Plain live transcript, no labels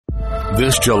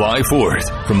This July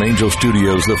 4th, from Angel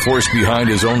Studios, the force behind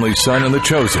His Only Son and The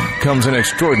Chosen, comes an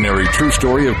extraordinary true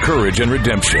story of courage and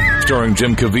redemption. Starring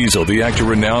Jim Caviezel, the actor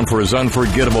renowned for his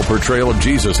unforgettable portrayal of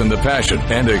Jesus in The Passion,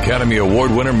 and Academy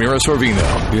Award winner Mira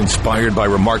Sorvino. Inspired by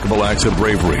remarkable acts of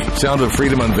bravery, Sound of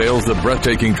Freedom unveils the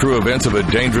breathtaking true events of a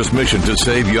dangerous mission to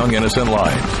save young innocent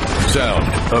lives.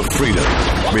 Sound of Freedom.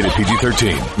 Rated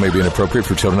PG-13. May be inappropriate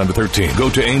for children under 13. Go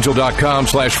to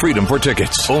angel.com/freedom for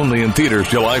tickets. Only in theaters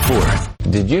July 4th.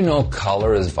 Did you know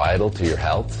color is vital to your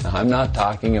health? I'm not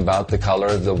talking about the color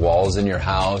of the walls in your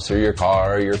house or your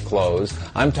car or your clothes.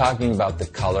 I'm talking about the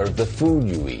color of the food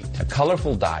you eat. A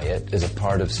colorful diet is a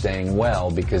part of staying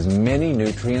well because many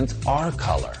nutrients are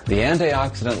color. The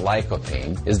antioxidant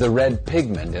lycopene is the red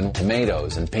pigment in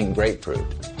tomatoes and pink grapefruit.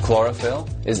 Chlorophyll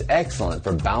is excellent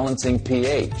for balancing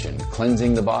pH and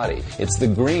cleansing the body. It's the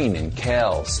green in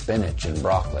kale, spinach, and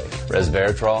broccoli.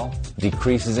 Resveratrol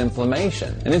decreases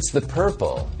inflammation, and it's the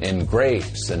purple in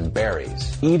grapes and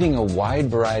berries. Eating a wide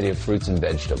variety of fruits and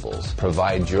vegetables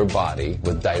provides your body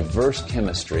with diverse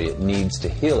chemistry it needs to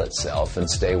heal itself and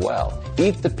stay well.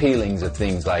 Eat the peelings of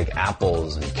things like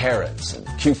apples and carrots and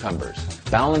cucumbers.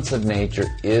 Balance of nature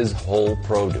is whole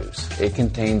produce. It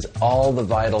contains all the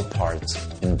vital parts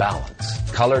in balance.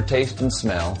 Color, taste, and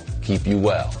smell keep you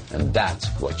well, and that's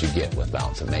what you get with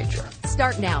Balance of Nature.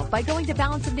 Start now by going to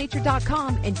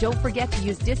balanceofnature.com, and don't forget to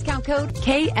use discount code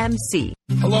KMC.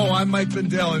 Hello, I'm Mike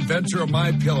Lindell, inventor of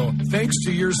MyPillow. Thanks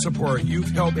to your support, you've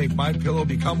helped make MyPillow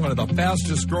become one of the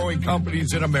fastest growing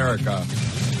companies in America.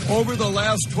 Over the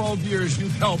last 12 years,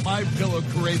 you've helped MyPillow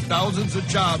create thousands of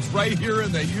jobs right here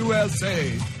in the USA.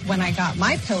 When I got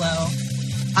MyPillow,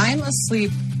 I'm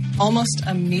asleep almost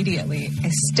immediately. I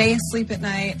stay asleep at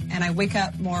night, and I wake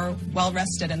up more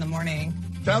well-rested in the morning.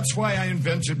 That's why I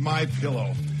invented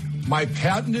MyPillow. My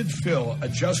patented fill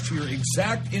adjusts to your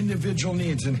exact individual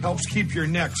needs and helps keep your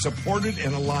neck supported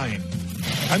and aligned.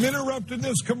 I'm interrupting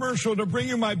this commercial to bring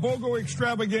you my BOGO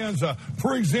extravaganza.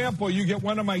 For example, you get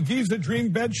one of my Giza Dream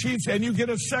bed sheets and you get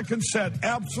a second set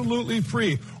absolutely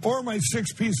free. Or my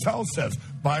 6-piece towel sets.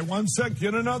 Buy one set,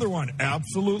 get another one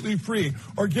absolutely free.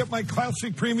 Or get my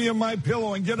classic premium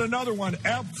MyPillow and get another one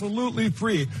absolutely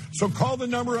free. So call the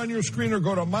number on your screen or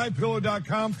go to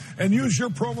MyPillow.com and use your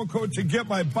promo code to get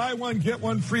my buy one, get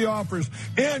one free offers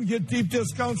and get deep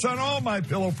discounts on all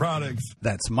MyPillow products.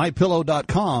 That's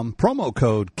MyPillow.com, promo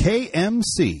code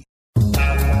KMC.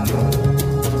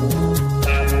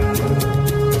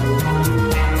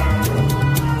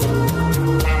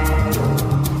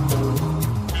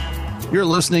 You're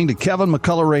listening to Kevin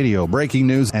McCullough Radio. Breaking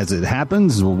news as it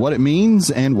happens, what it means,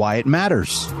 and why it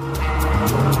matters. Kevin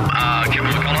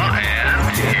McCullough,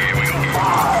 and here we go.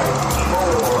 5,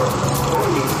 4,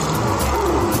 3,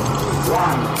 2,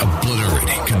 1.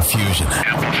 Obliterating confusion.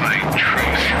 Amplifying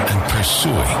truth. And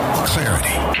pursuing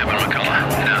clarity. Kevin McCullough,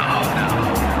 now.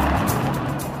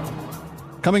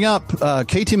 Coming up,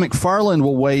 KT McFarland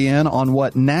will weigh in on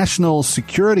what national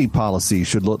security policy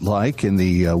should look like in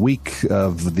the week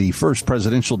of the first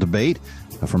presidential debate,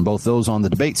 from both those on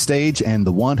the debate stage and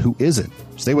the one who isn't.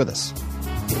 Stay with us.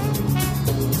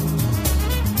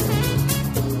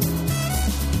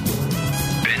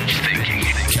 Binge thinking.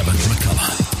 Kevin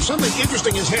McCullough. Something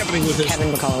interesting is happening with this.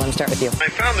 Kevin McCullough, let me start with you. I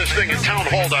found this thing at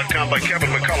townhall.com by Kevin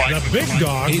McCullough. The big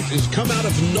dog has come out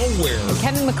of nowhere.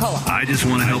 Kevin McCullough. I just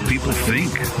want to help people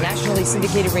think. Nationally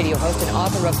syndicated radio host and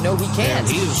author of No He Can't. And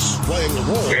he's playing the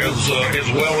role as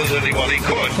well as anybody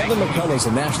could. Kevin McCullough is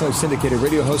a nationally syndicated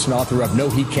radio host and author of No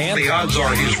He Can't. The odds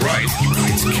are he's right.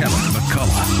 It's Kevin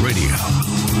McCullough Radio.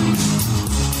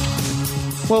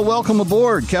 Well, welcome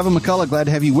aboard. Kevin McCullough, glad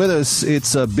to have you with us.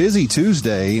 It's a busy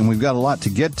Tuesday, and we've got a lot to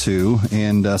get to.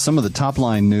 And some of the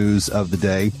top-line news of the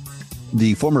day,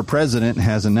 the former president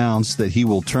has announced that he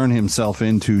will turn himself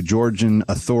into Georgian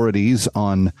authorities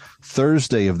on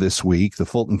Thursday of this week. The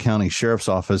Fulton County Sheriff's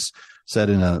Office said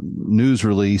in a news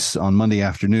release on Monday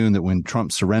afternoon that when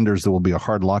Trump surrenders, there will be a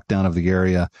hard lockdown of the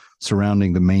area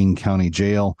surrounding the Maine County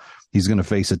Jail. He's going to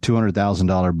face a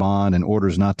 $200,000 bond and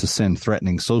orders not to send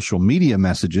threatening social media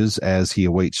messages as he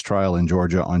awaits trial in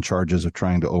Georgia on charges of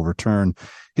trying to overturn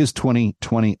his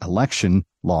 2020 election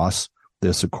loss.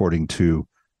 This, according to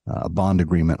a bond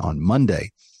agreement on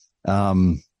Monday.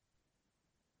 In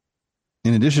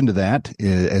addition to that,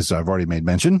 as I've already made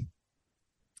mention,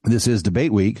 this is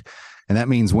debate week, and that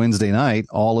means Wednesday night,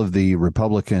 all of the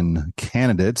Republican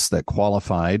candidates that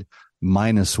qualified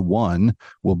 -1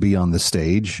 will be on the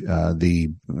stage. The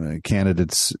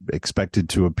candidates expected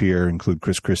to appear include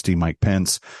Chris Christie, Mike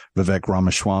Pence, Vivek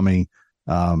Ramaswamy,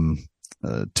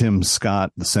 Tim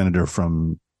Scott, the senator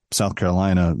from South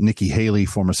Carolina, Nikki Haley,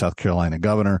 former South Carolina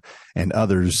governor, and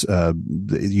others.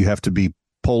 You have to be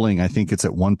polling, I think it's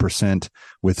at 1%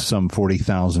 with some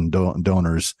 40,000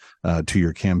 donors to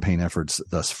your campaign efforts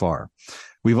thus far.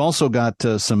 We've also got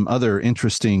some other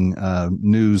interesting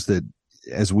news that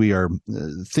as we are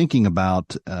thinking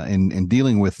about and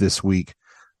dealing with this week,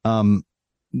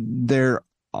 there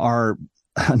are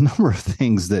a number of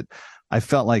things that I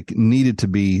felt like needed to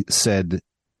be said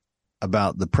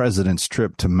about the president's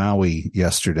trip to Maui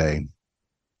yesterday.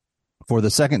 For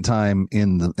the second time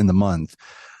in the month,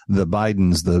 the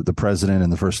Bidens, the president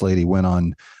and the first lady, went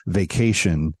on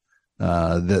vacation.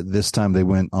 This time they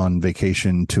went on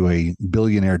vacation to a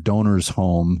billionaire donor's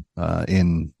home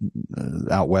in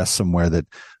out west somewhere that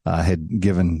had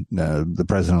given the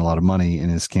president a lot of money in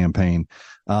his campaign.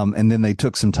 And then they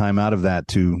took some time out of that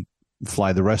to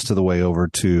fly the rest of the way over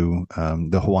to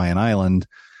the Hawaiian island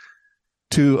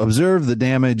to observe the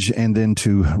damage and then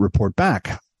to report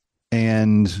back.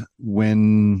 And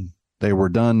when they were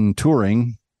done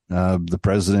touring, the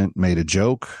president made a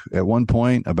joke at one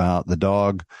point about the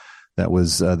dog that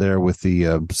was there with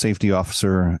the safety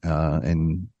officer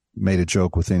and made a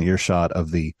joke within earshot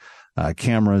of the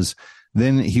cameras.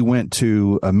 Then he went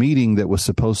to a meeting that was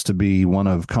supposed to be one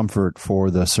of comfort for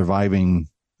the surviving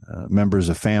members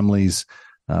of families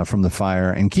from the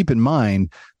fire. And keep in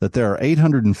mind that there are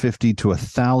 850 to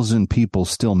 1,000 people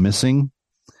still missing,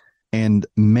 and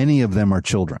many of them are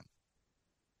children.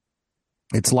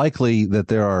 It's likely that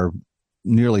there are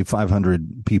nearly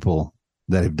 500 people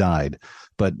that have died,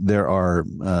 but there are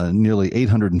nearly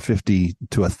 850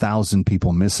 to 1,000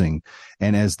 people missing.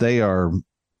 And as they are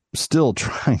still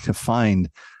trying to find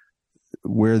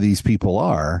where these people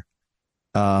are,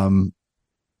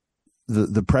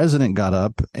 the president got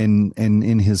up and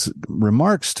in his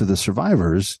remarks to the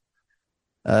survivors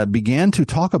began to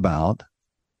talk about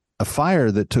a fire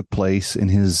that took place in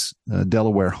his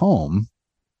Delaware home.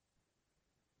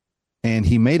 And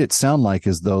he made it sound like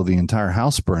as though the entire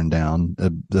house burned down.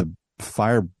 The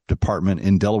fire department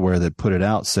in Delaware that put it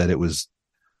out said it was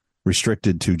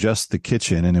restricted to just the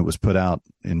kitchen, and it was put out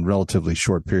in relatively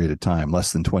short period of time,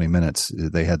 less than 20 minutes.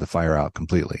 They had the fire out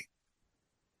completely.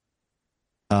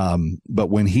 But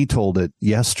when he told it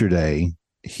yesterday,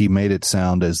 he made it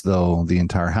sound as though the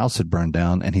entire house had burned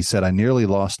down. And he said, I nearly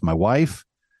lost my wife,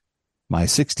 my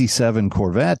 67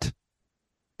 Corvette,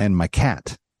 and my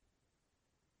cat.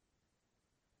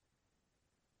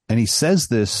 And he says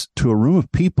this to a room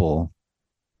of people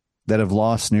that have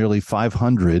lost nearly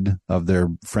 500 of their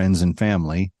friends and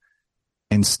family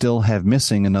and still have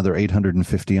missing another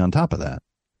 850 on top of that.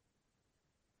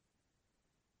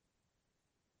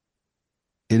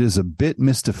 It is a bit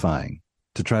mystifying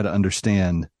to try to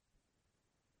understand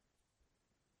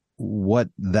what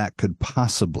that could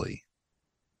possibly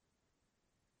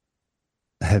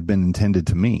have been intended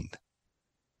to mean.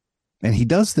 And he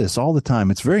does this all the time.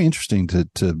 It's very interesting to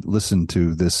listen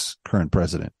to this current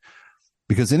president,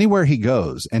 because anywhere he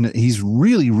goes, and he's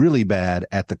really, really bad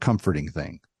at the comforting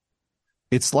thing.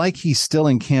 It's like he's still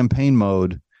in campaign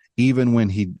mode, even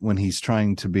when he's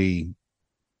trying to be.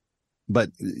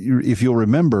 But if you'll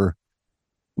remember,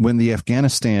 when the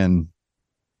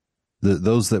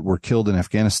those that were killed in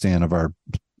Afghanistan of our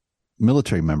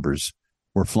military members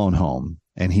were flown home,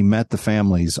 and he met the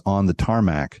families on the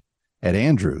tarmac at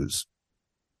Andrews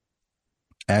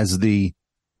as the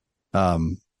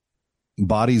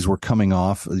bodies were coming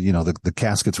off, the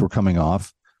caskets were coming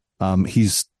off.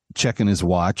 He's checking his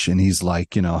watch and he's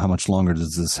like, how much longer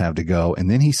does this have to go? And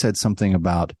then he said something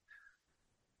about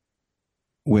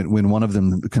when one of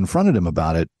them confronted him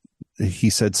about it, he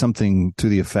said something to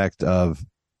the effect of,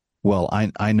 well,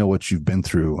 I know what you've been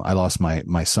through. I lost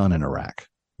my son in Iraq,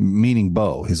 meaning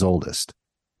Bo, his oldest.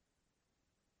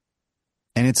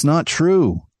 And it's not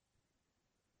true.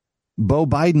 Bo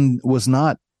Biden was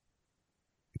not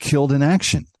killed in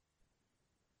action.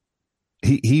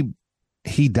 He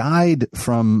died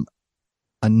from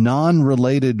a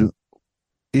non-related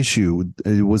issue.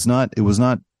 It was not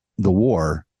the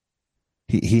war.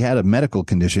 He had a medical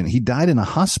condition. He died in a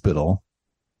hospital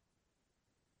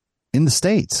in the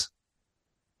States.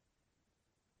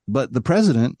 But the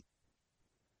president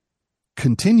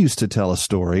continues to tell a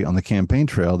story on the campaign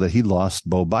trail that he lost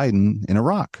Bo Biden in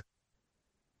Iraq.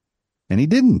 And he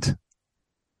didn't.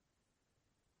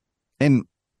 And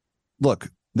look,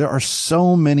 there are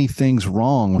so many things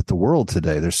wrong with the world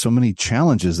today. There's so many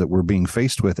challenges that we're being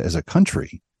faced with as a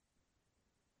country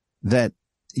that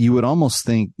you would almost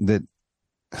think that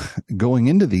going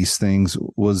into these things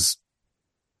was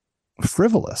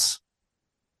frivolous.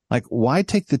 Like, why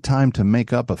take the time to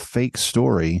make up a fake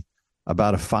story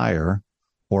about a fire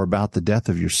or about the death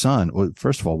of your son. Well,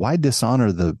 first of all, why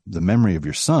dishonor the memory of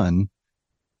your son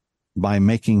by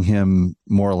making him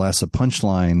more or less a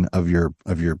punchline of your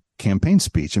campaign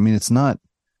speech? I mean, it's not,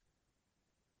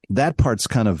 that part's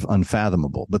kind of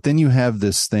unfathomable. But then you have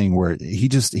this thing where he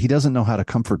doesn't know how to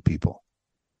comfort people.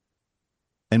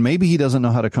 And maybe he doesn't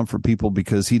know how to comfort people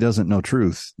because he doesn't know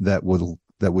truth that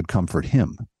would comfort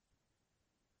him.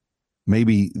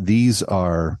 Maybe these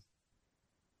are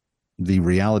the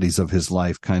realities of his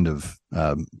life kind of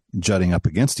jutting up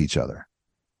against each other.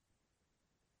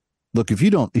 Look, if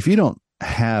you don't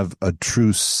have a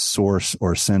true source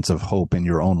or sense of hope in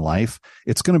your own life,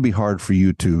 it's going to be hard for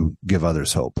you to give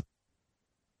others hope.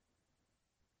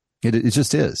 It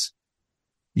just is.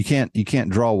 You can't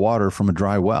draw water from a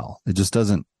dry well. It just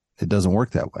doesn't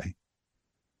work that way.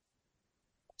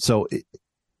 So,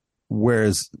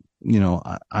 whereas,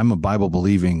 I'm a Bible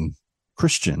believing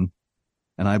Christian,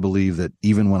 and I believe that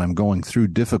even when I'm going through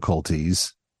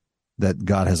difficulties, that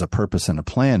God has a purpose and a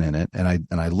plan in it, and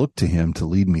I look to him to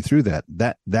lead me through that.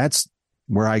 That's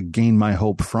where I gain my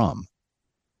hope from.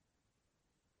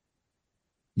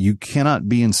 You cannot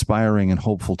be inspiring and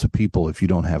hopeful to people if you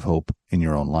don't have hope in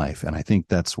your own life. And I think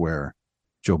that's where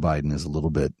Joe Biden is a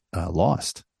little bit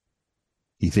lost.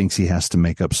 He thinks he has to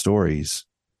make up stories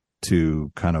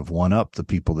to kind of one up the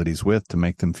people that he's with to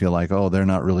make them feel like, oh, they're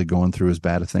not really going through as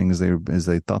bad a thing as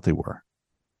they thought they were.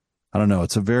 I don't know.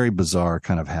 It's a very bizarre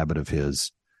kind of habit of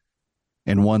his,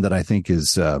 and one that I think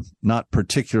is not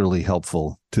particularly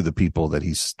helpful to the people that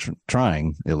he's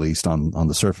trying, at least on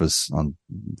the surface,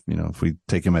 if we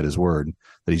take him at his word,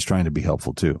 that he's trying to be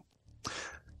helpful to.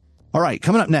 All right,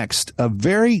 coming up next, a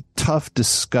very tough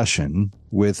discussion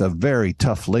with a very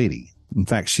tough lady. In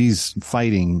fact, she's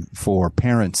fighting for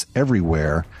parents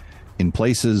everywhere in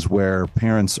places where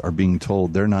parents are being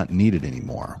told they're not needed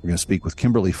anymore. We're going to speak with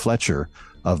Kimberly Fletcher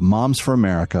of Moms for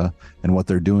America and what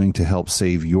they're doing to help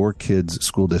save your kids'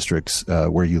 school districts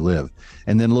where you live.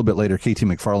 And then a little bit later, KT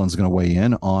McFarland's going to weigh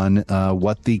in on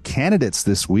what the candidates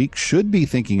this week should be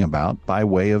thinking about by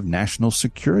way of national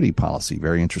security policy.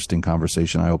 Very interesting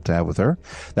conversation I hope to have with her.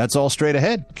 That's all straight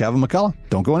ahead. Kevin McCullough,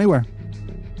 don't go anywhere.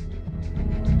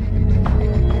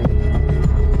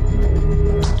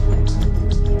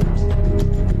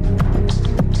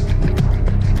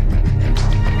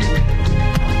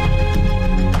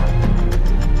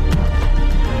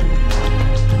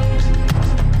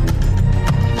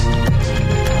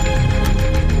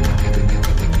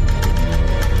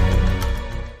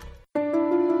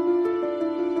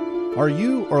 Are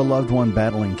you or a loved one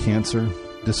battling cancer?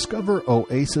 Discover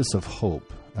Oasis of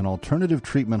Hope, an alternative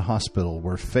treatment hospital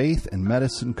where faith and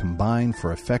medicine combine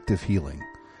for effective healing.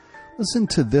 Listen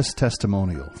to this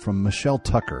testimonial from Michelle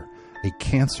Tucker, a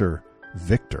cancer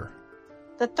victor.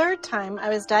 The third time I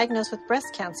was diagnosed with breast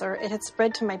cancer, it had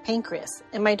spread to my pancreas,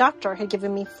 and my doctor had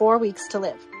given me 4 weeks to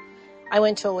live. I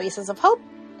went to Oasis of Hope,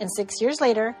 and 6 years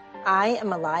later, I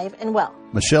am alive and well.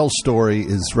 Michelle's story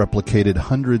is replicated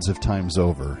hundreds of times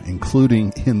over,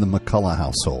 including in the McCullough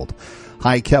household.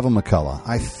 Hi, Kevin McCullough.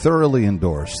 I thoroughly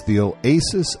endorse the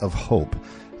Oasis of Hope,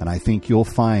 and I think you'll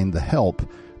find the help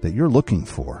that you're looking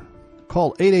for.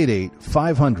 Call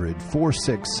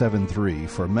 888-500-4673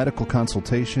 for a medical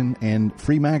consultation and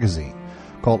free magazine.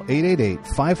 Call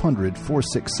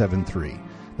 888-500-4673.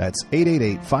 That's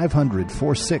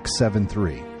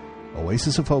 888-500-4673.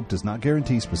 Oasis of Hope does not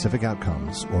guarantee specific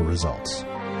outcomes or results.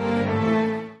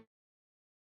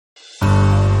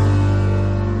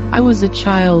 I was a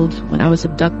child when I was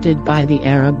abducted by the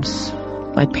Arabs.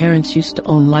 My parents used to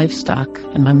own livestock,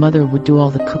 and my mother would do all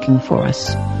the cooking for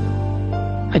us.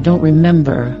 I don't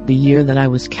remember the year that I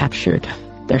was captured.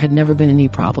 There had never been any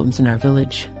problems in our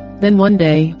village. Then one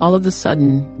day, all of a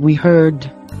sudden, we heard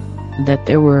that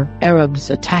there were Arabs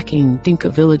attacking Dinka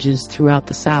villages throughout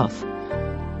the south.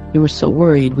 We were so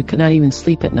worried we could not even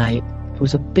sleep at night. It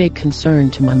was a big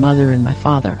concern to my mother and my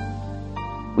father.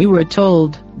 We were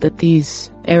told that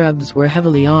these Arabs were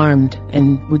heavily armed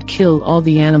and would kill all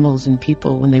the animals and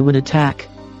people when they would attack.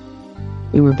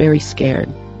 We were very scared.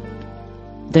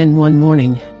 Then one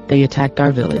morning, they attacked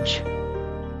our village.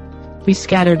 We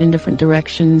scattered in different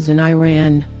directions and I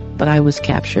ran, but I was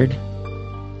captured.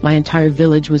 My entire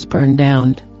village was burned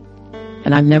down,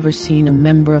 and I've never seen a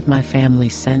member of my family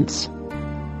since.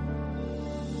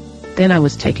 Then I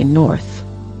was taken north,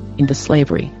 into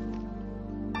slavery.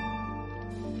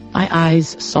 My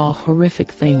eyes saw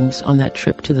horrific things on that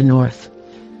trip to the north.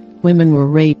 Women were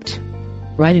raped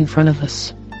right in front of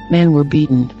us. Men were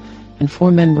beaten, and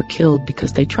 4 men were killed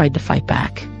because they tried to fight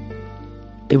back.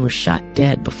 They were shot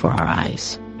dead before our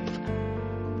eyes.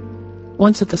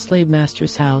 Once at the slave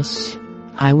master's house,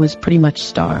 I was pretty much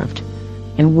starved,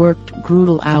 and worked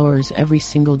brutal hours every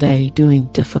single day doing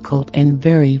difficult and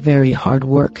very, very hard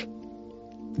work.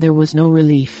 There was no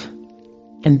relief.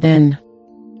 And then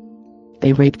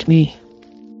they raped me.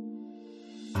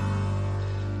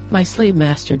 My slave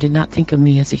master did not think of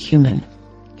me as a human.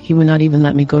 He would not even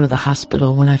let me go to the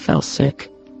hospital when I fell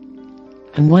sick.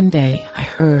 And one day I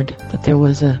heard that there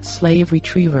was a slave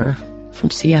retriever from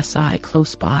CSI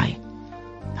close by.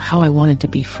 How I wanted to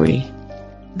be free.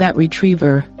 That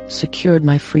retriever secured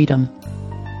my freedom.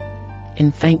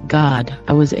 And thank God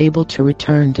I was able to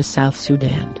return to South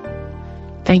Sudan.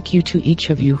 Thank you to each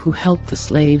of you who helped the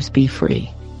slaves be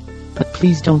free. But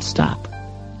please don't stop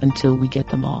until we get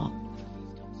them all.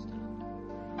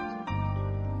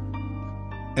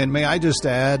 And may I just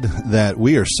add that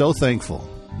we are so thankful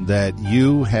that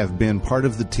you have been part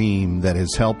of the team that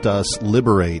has helped us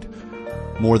liberate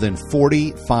more than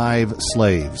 45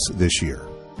 slaves this year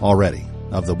already.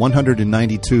 Of the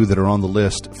 192 that are on the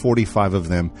list, 45 of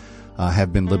them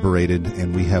have been liberated,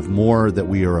 and we have more that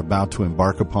we are about to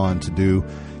embark upon to do.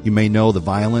 You may know the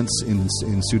violence in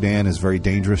Sudan is very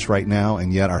dangerous right now,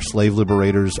 and yet our slave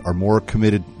liberators are more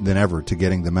committed than ever to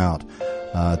getting them out,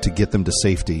 to get them to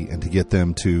safety and to get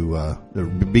them to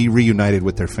be reunited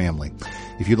with their family.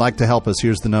 If you'd like to help us,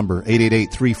 here's the number,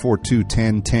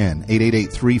 888-342-1010,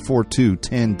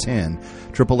 888-342-1010,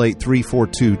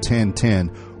 888-342-1010,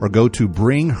 or go to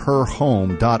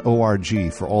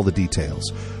bringherhome.org for all the details.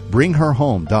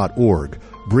 Bringherhome.org,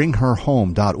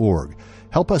 bringherhome.org.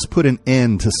 Help us put an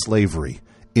end to slavery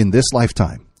in this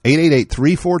lifetime.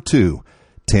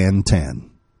 888-342-1010.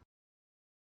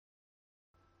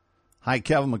 Hi,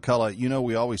 Kevin McCullough. You know,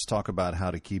 we always talk about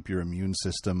how to keep your immune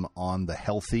system on the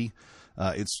healthy.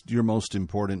 It's your most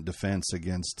important defense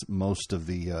against most of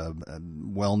the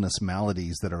wellness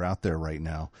maladies that are out there right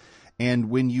now.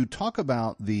 And when you talk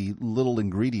about the little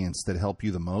ingredients that help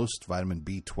you the most, vitamin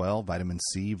B12, vitamin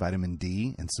C, vitamin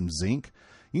D, and some zinc,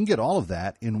 you can get all of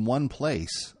that in one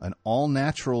place. An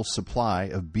all-natural supply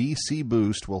of BC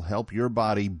Boost will help your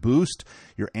body boost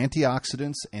your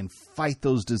antioxidants and fight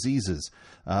those diseases.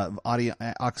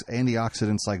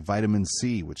 Antioxidants like vitamin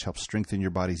C, which helps strengthen your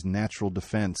body's natural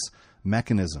defense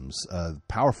mechanisms.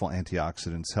 Powerful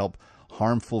antioxidants help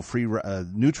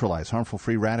neutralize harmful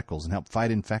free radicals and help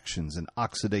fight infections and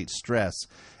oxidate stress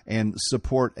and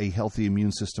support a healthy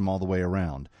immune system all the way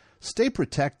around. Stay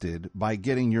protected by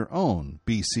getting your own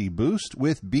BC Boost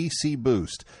with BC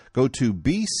Boost. Go to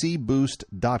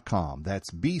bcboost.com. That's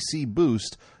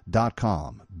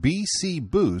bcboost.com.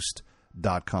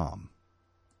 bcboost.com.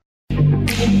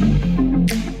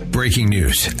 Breaking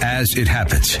news as it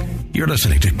happens. You're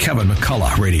listening to Kevin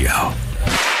McCullough Radio.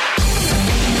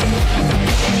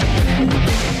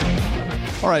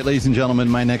 All right, ladies and gentlemen,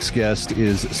 my next guest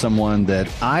is someone that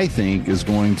I think is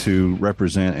going to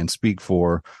represent and speak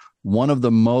for one of the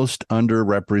most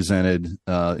underrepresented,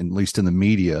 at least in the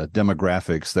media,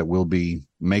 demographics that will be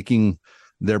making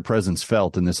their presence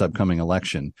felt in this upcoming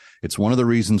election. It's one of the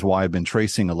reasons why I've been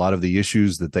tracing a lot of the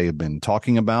issues that they have been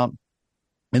talking about.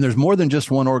 And there's more than just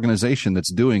one organization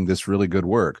that's doing this really good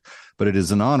work. But it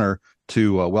is an honor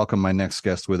to welcome my next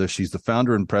guest with us. She's the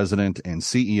founder and president and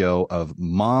CEO of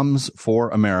Moms for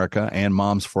America and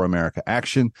Moms for America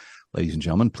Action. Ladies and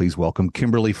gentlemen, please welcome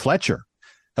Kimberly Fletcher.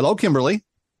 Hello, Kimberly.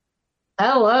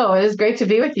 Hello. It is great to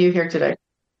be with you here today.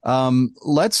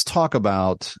 Let's talk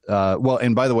about,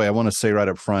 and by the way, I want to say right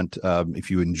up front,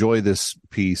 if you enjoy this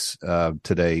piece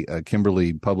today,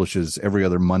 Kimberly publishes every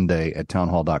other Monday at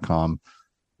townhall.com,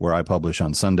 where I publish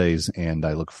on Sundays, and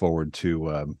I look forward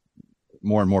to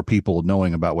more and more people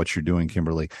knowing about what you're doing,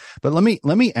 Kimberly. But let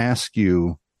me ask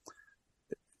you,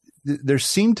 there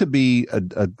seemed to be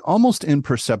a almost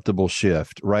imperceptible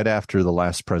shift right after the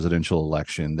last presidential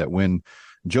election, that when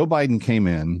Joe Biden came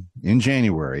in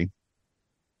January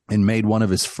and made one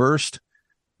of his first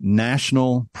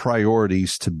national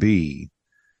priorities to be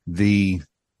the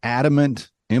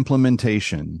adamant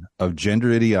implementation of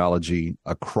gender ideology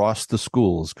across the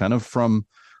schools, kind of from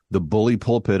the bully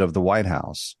pulpit of the White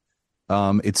House.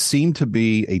 It seemed to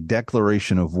be a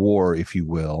declaration of war, if you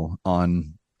will,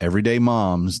 on everyday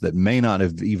moms that may not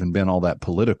have even been all that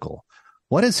political.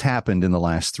 What has happened in the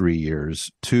last 3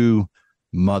 years to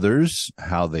mothers,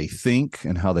 how they think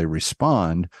and how they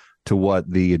respond to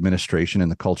what the administration and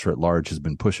the culture at large has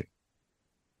been pushing?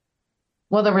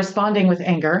 Well, they're responding with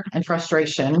anger and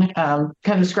frustration, kind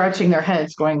of scratching their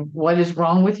heads going, what is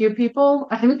wrong with you people?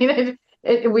 I mean,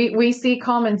 we see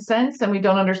common sense and we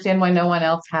don't understand why no one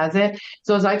else has it.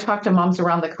 So as I talk to moms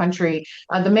around the country,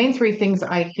 the main three things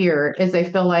I hear is they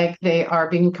feel like they are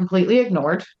being completely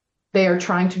ignored. They are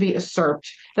trying to be usurped.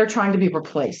 They're trying to be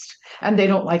replaced, and they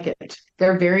don't like it.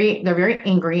 They're very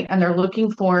angry, and they're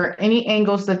looking for any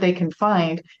angles that they can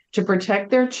find to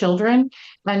protect their children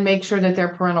and make sure that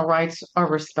their parental rights are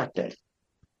respected.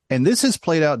 And this has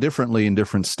played out differently in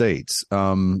different states.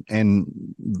 And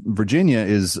Virginia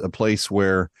is a place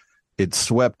where it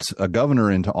swept a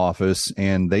governor into office,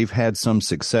 and they've had some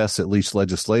success, at least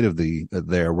legislatively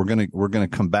there. We're going to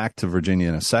come back to Virginia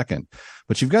in a second.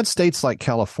 But you've got states like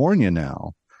California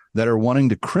now that are wanting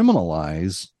to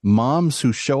criminalize moms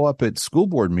who show up at school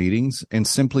board meetings and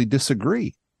simply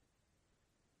disagree.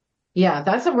 Yeah,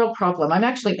 that's a real problem. I'm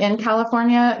actually in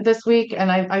California this week, and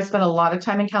I spent a lot of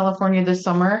time in California this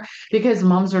summer because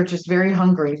moms are just very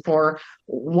hungry for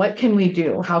what can we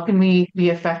do? How can we be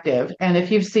effective? And if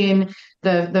you've seen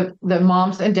the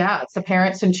moms and dads, the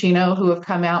parents in Chino who have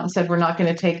come out and said, we're not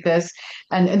going to take this.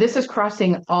 And this is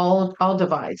crossing all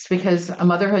divides, because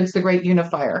motherhood's the great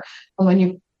unifier. And when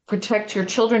you protect your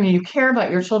children and you care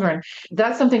about your children,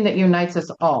 that's something that unites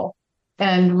us all.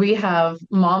 And we have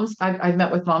moms. I've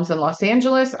met with moms in Los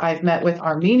Angeles. I've met with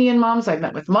Armenian moms. I've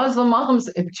met with Muslim moms,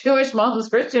 Jewish moms,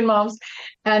 Christian moms,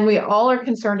 and we all are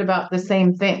concerned about the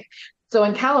same thing. So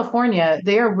in California,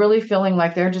 they are really feeling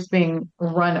like they're just being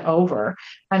run over.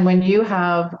 And when you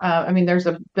have, there's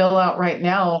a bill out right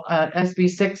now, SB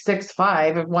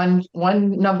 665, one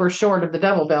number short of the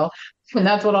devil bill. And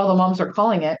that's what all the moms are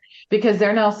calling it, because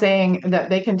they're now saying that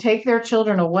they can take their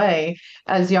children away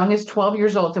as young as 12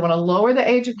 years old. They want to lower the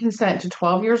age of consent to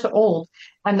 12 years old,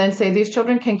 and then say these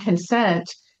children can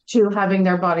consent to having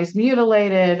their bodies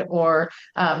mutilated or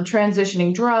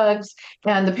transitioning drugs,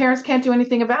 and the parents can't do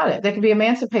anything about it. They can be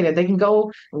emancipated. They can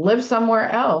go live somewhere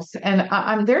else.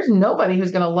 And there's nobody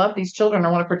who's going to love these children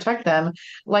or want to protect them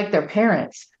like their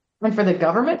parents. And for the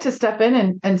government to step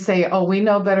in and say, oh, we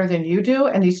know better than you do,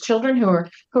 and these children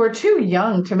who are too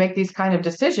young to make these kind of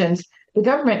decisions, the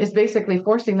government is basically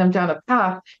forcing them down a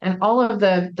path, and all of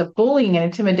the bullying and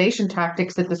intimidation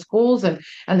tactics that the schools and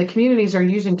the communities are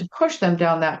using to push them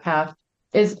down that path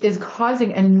is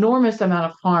causing enormous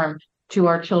amount of harm to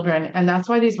our children. And that's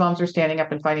why these moms are standing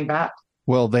up and fighting back.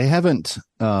 Well, they haven't.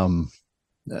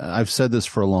 I've said this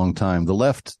for a long time. The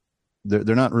left,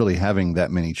 they're not really having that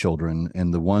many children,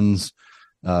 and the ones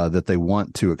that they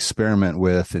want to experiment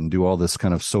with and do all this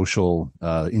kind of social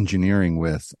engineering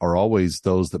with are always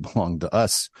those that belong to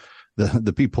us,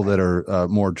 the people that are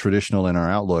more traditional in our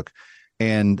outlook.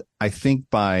 And I think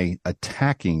by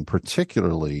attacking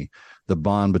particularly the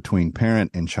bond between parent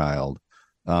and child,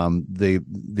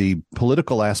 the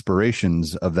political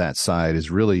aspirations of that side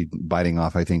is really biting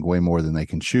off, I think, way more than they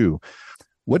can chew.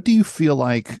 What do you feel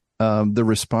like the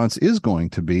response is going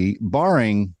to be,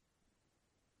 barring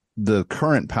the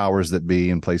current powers that be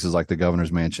in places like the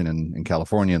governor's mansion in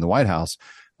California and the White House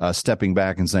stepping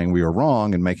back and saying we are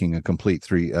wrong and making a complete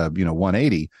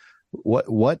 180?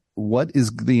 What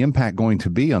is the impact going to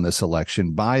be on this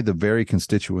election by the very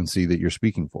constituency that you're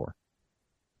speaking for?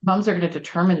 Moms are going to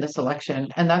determine this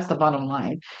election, and that's the bottom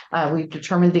line. We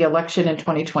determined the election in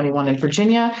 2021 in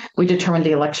Virginia. We determined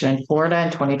the election in Florida in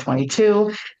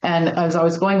 2022. And as I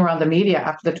was going around the media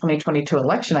after the 2022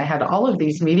 election, I had all of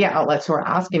these media outlets who were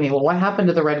asking me, well, what happened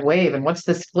to the red wave, and what's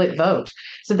the split vote?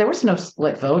 So there was no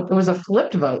split vote. It was a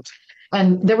flipped vote.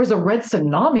 And there was a red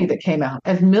tsunami that came out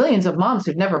as millions of moms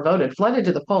who'd never voted flooded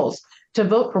to the polls to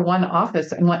vote for one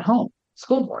office and went home,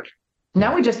 school board.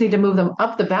 Now we just need to move them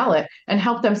up the ballot and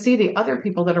help them see the other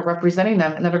people that are representing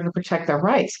them and that are going to protect their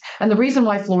rights. And the reason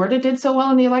why Florida did so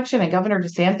well in the election and Governor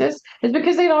DeSantis is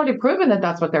because they'd already proven that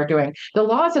that's what they're doing. The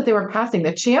laws that they were passing,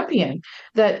 the champion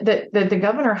that the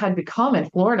governor had become in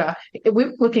Florida, we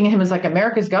were looking at him as like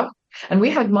America's governor. And we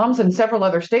had moms in several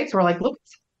other states who were like, look,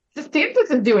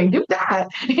 DeSantis is do that.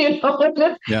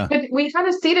 Yeah. But we had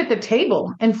a seat at the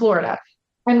table in Florida.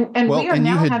 And we are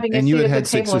now having a seat at the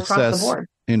table across the board.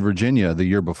 In Virginia the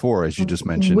year before, as you just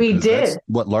mentioned. We did. That's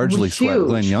what largely swept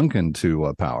Glenn Youngkin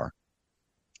to power.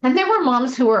 And there were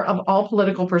moms who were of all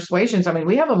political persuasions. I mean,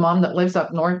 we have a mom that lives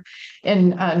up north in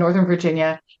Northern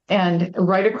Virginia, and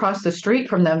right across the street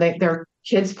from them, their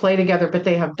kids play together, but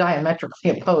they have diametrically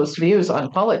opposed views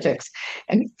on politics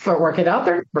and work it out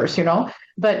there first,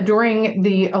 But during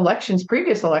the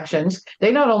previous elections,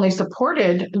 they not only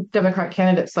supported Democrat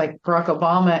candidates like Barack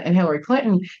Obama and Hillary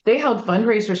Clinton, they held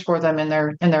fundraisers for them in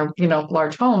their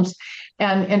large homes.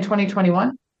 And in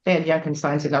 2021, they had Youngkin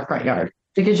signs in their front yard,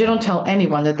 because you don't tell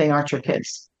anyone that they aren't your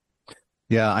kids.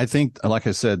 Yeah, I think, like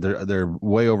I said, they're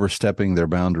way overstepping their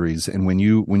boundaries. And when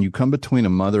you come between a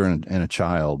mother and a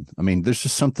child, I mean, there's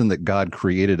just something that God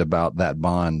created about that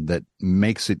bond that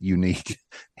makes it unique.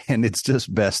 And it's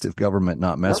just best if government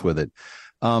not mess with it.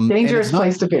 Dangerous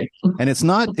place to be. And it's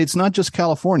not just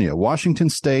California. Washington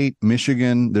State,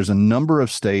 Michigan, there's a number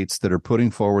of states that are putting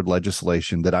forward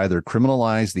legislation that either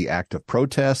criminalize the act of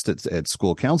protest at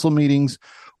school council meetings,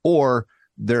 or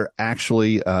they're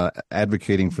actually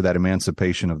advocating for that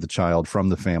emancipation of the child from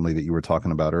the family that you were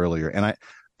talking about earlier. And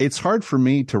it's hard for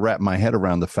me to wrap my head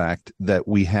around the fact that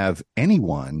we have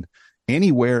anyone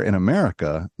anywhere in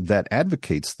America that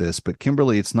advocates this. But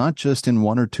Kimberly, it's not just in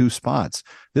one or two spots.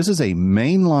 This is a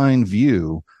mainline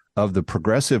view of the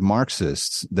progressive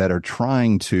Marxists that are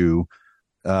trying to,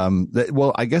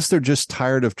 I guess they're just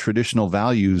tired of traditional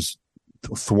values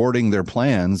thwarting their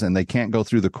plans, and they can't go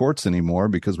through the courts anymore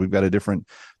because we've got a different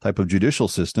type of judicial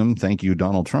system. Thank you,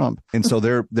 Donald Trump. And so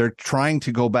they're trying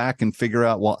to go back and figure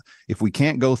out, well, if we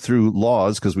can't go through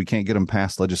laws because we can't get them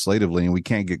passed legislatively and we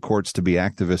can't get courts to be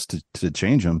activists to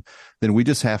change them, then we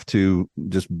just have to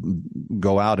just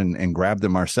go out and grab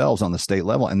them ourselves on the state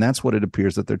level. And that's what it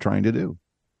appears that they're trying to do.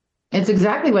 It's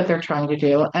exactly what they're trying to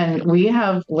do. And we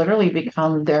have literally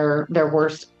become their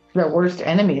worst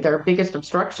enemy, their biggest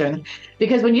obstruction,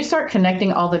 because when you start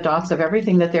connecting all the dots of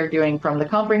everything that they're doing, from the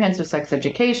comprehensive sex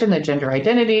education, the gender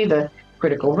identity, the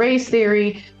critical race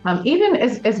theory, even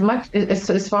as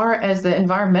far as the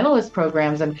environmentalist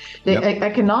programs and the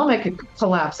economic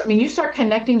collapse. I mean, you start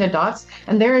connecting the dots,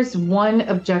 and there is one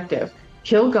objective: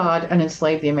 kill God and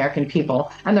enslave the American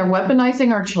people. And they're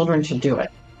weaponizing our children to do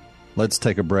it. Let's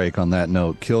take a break on that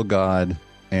note. Kill God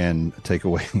and take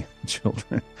away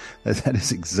children. That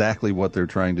is exactly what they're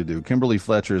trying to do. Kimberly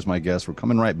Fletcher is my guest. We're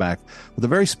coming right back with a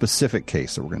very specific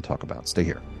case that we're going to talk about. Stay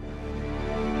here.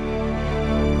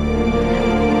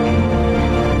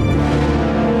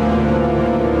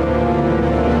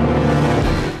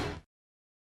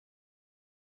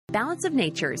 Balance of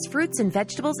Nature's fruits and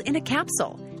vegetables in a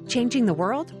capsule, changing the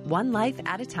world one life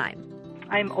at a time.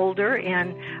 I'm older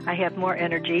and I have more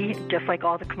energy, just like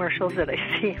all the commercials that I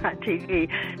see on TV.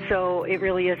 So it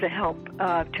really is a help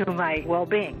to my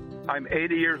well-being. I'm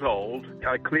 80 years old.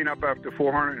 I clean up after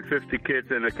 450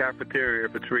 kids in a cafeteria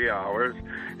for 3 hours,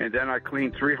 and then I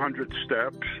clean 300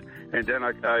 steps, and then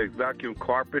I vacuum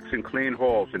carpets and clean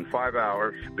halls in 5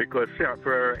 hours, because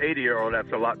for an 80-year-old,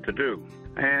 that's a lot to do.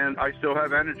 And I still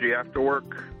have energy after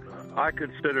work. I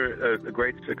consider it a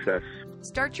great success.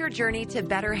 Start your journey to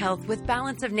better health with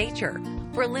Balance of Nature.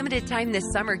 For a limited time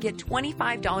this summer, get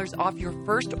 $25 off your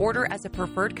first order as a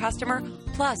preferred customer,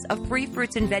 plus a free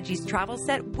fruits and veggies travel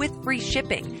set with free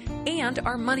shipping and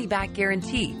our money-back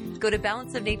guarantee. Go to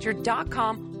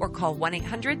balanceofnature.com or call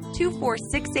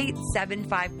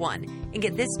 1-800-246-8751 and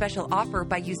get this special offer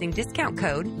by using discount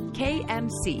code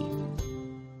KMC.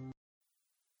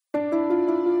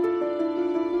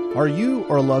 Are you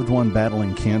or a loved one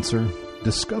battling cancer?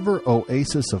 Discover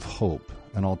Oasis of Hope,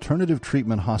 an alternative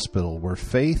treatment hospital where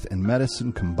faith and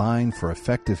medicine combine for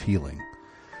effective healing.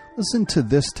 Listen to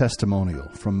this testimonial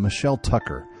from Michelle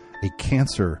Tucker, a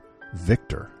cancer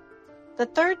victor. The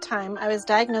third time I was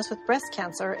diagnosed with breast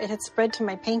cancer, it had spread to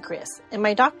my pancreas, and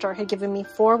my doctor had given me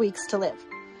 4 weeks to live.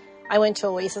 I went to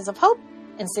Oasis of Hope,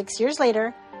 and 6 years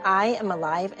later, I am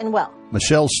alive and well.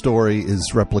 Michelle's story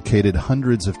is replicated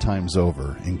hundreds of times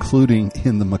over, including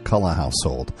in the McCullough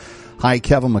household. Hi,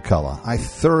 Kevin McCullough. I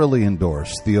thoroughly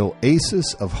endorse the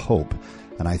Oasis of Hope,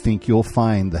 and I think you'll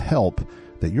find the help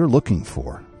that you're looking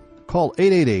for. Call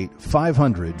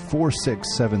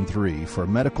 888-500-4673 for a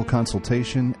medical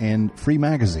consultation and free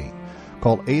magazine.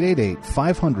 Call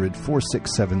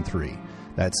 888-500-4673.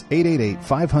 That's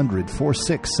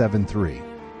 888-500-4673.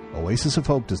 Oasis of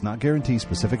Hope does not guarantee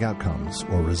specific outcomes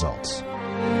or results.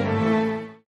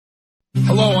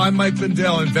 Hello, I'm Mike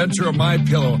Lindell, inventor of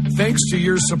MyPillow. Thanks to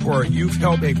your support, you've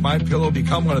helped make MyPillow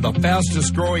become one of the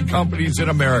fastest growing companies in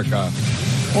America.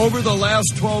 Over the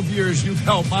last 12 years, you've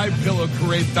helped MyPillow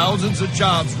create thousands of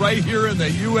jobs right here in the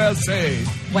USA.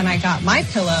 When I got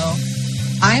MyPillow,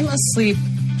 I'm asleep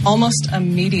almost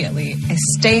immediately. I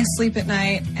stay asleep at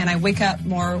night, and I wake up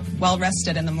more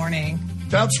well-rested in the morning.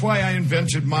 That's why I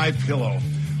invented MyPillow.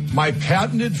 My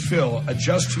patented fill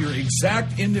adjusts to your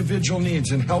exact individual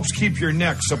needs and helps keep your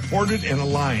neck supported and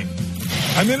aligned.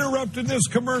 I'm interrupting this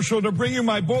commercial to bring you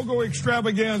my BOGO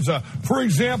extravaganza. For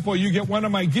example, you get one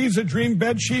of my Giza Dream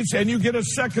bed sheets and you get a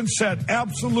second set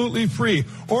absolutely free.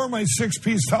 Or my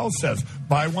 6-piece towel sets.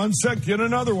 Buy one set, get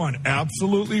another one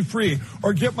absolutely free.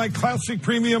 Or get my classic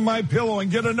premium MyPillow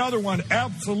and get another one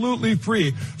absolutely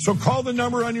free. So call the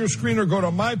number on your screen or go to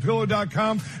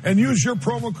MyPillow.com and use your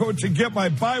promo code to get my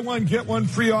buy one, get one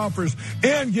free offers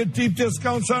and get deep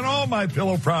discounts on all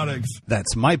MyPillow products.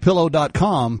 That's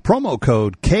MyPillow.com, promo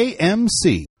code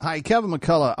KMC. Hi, Kevin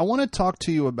McCullough. I want to talk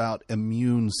to you about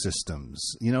immune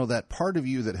systems. You know, that part of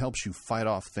you that helps you fight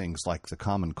off things like the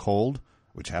common cold,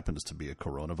 which happens to be a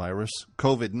coronavirus,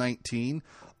 COVID-19,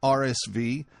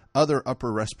 RSV, other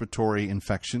upper respiratory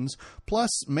infections.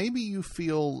 Plus, maybe you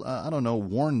feel,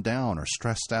 worn down or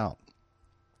stressed out.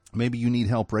 Maybe you need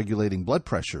help regulating blood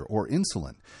pressure or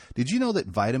insulin. Did you know that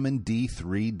vitamin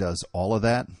D3 does all of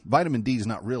that? Vitamin D is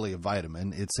not really a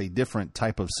vitamin. It's a different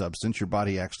type of substance. Your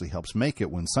body actually helps make it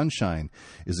when sunshine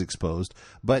is exposed.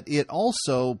 But it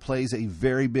also plays a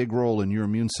very big role in your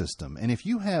immune system. And if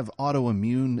you have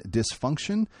autoimmune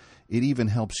dysfunction, it even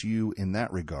helps you in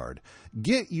that regard.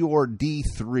 Get your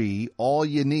D3, all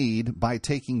you need, by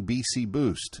taking BC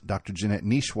Boost. Dr. Jeanette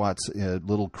Nishwat's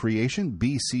little creation,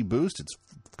 BC Boost. It's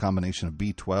combination of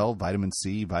B12, vitamin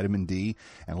C, vitamin D,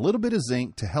 and a little bit of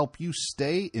zinc to help you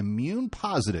stay immune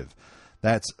positive.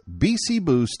 That's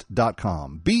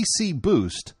bcboost.com,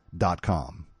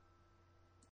 bcboost.com.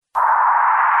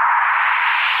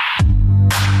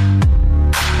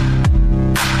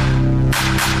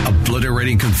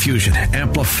 Obliterating confusion,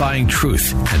 amplifying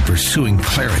truth, and pursuing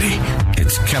clarity.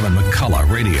 It's Kevin McCullough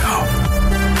Radio.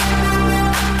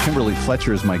 Kimberly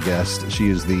Fletcher is my guest. She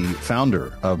is the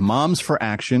founder of Moms for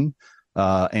Action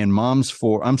and Moms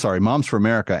for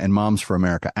America and Moms for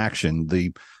America Action,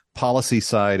 the policy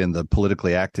side and the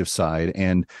politically active side.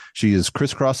 And she is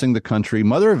crisscrossing the country,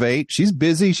 mother of 8. She's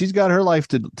busy. She's got her life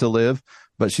to live,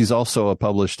 but she's also a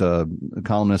published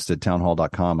columnist at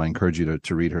townhall.com. I encourage you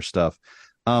to read her stuff.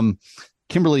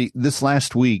 Kimberly, this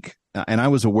last week, and I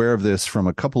was aware of this from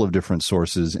a couple of different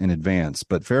sources in advance,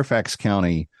 but Fairfax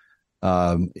County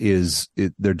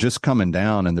they're just coming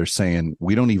down and they're saying,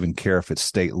 we don't even care if it's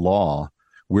state law.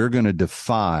 We're going to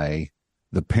defy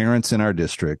the parents in our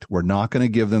district. We're not going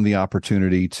to give them the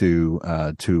opportunity to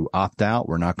opt out.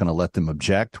 We're not going to let them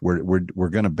object. We're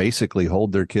going to basically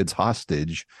hold their kids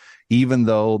hostage, even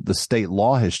though the state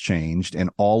law has changed and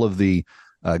all of the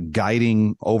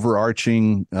guiding,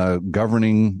 overarching,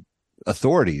 governing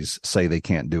authorities say they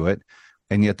can't do it.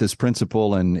 And yet this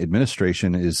principal and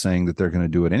administration is saying that they're going to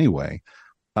do it anyway.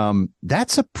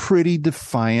 That's a pretty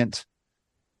defiant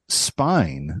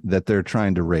spine that they're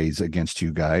trying to raise against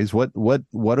you guys. What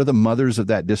are the mothers of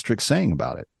that district saying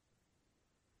about it?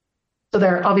 So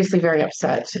they're obviously very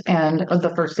upset. And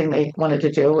the first thing they wanted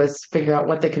to do was figure out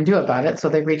what they can do about it. So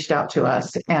they reached out to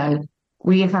us, and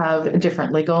we have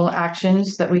different legal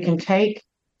actions that we can take.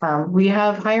 We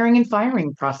have hiring and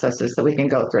firing processes that we can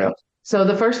go through. So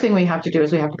the first thing we have to do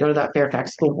is we have to go to that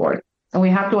Fairfax school board, and we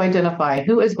have to identify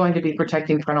who is going to be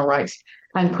protecting parental rights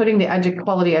and putting the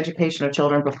quality education of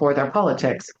children before their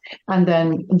politics. And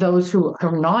then those who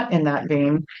are not in that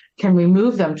vein, can we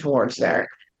move them towards there?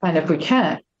 And if we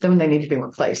can't, then they need to be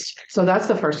replaced. So that's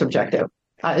the first objective,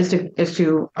 is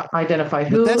to identify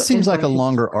who. But that seems like a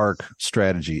longer arc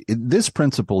strategy. This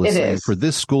principal is saying for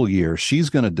this school year, she's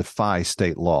going to defy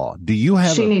state law.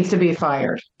 She needs to be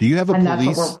fired. Do you have a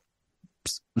police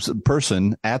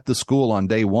person at the school on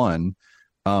day one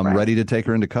ready to take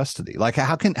her into custody? Like,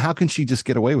 how can she just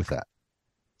get away with that?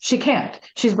 She can't.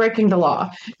 She's breaking the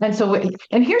law. And so,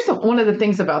 and here's one of the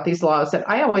things about these laws that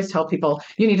I always tell people: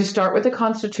 you need to start with the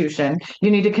Constitution,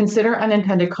 you need to consider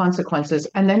unintended consequences,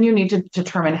 and then you need to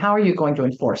determine how are you going to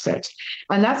enforce it.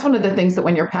 And that's one of the things that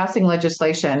when you're passing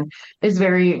legislation is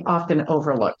very often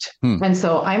overlooked. And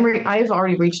so I've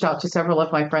already reached out to several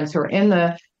of my friends who are in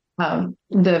the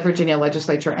Virginia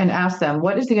legislature and asked them,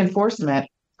 what is the enforcement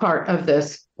part of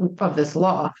this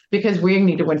law? Because we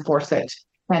need to enforce it.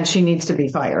 And she needs to be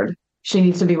fired. She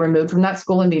needs to be removed from that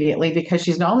school immediately, because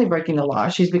she's not only breaking the law,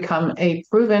 she's become a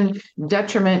proven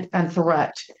detriment and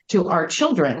threat to our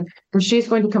children. And she's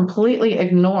going to completely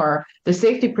ignore the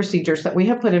safety procedures that we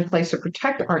have put in place to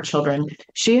protect our children.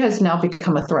 She has now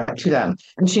become a threat to them,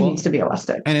 and she needs to be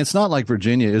arrested. And it's not like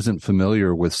Virginia isn't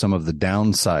familiar with some of the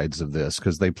downsides of this,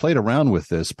 because they played around with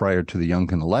this prior to the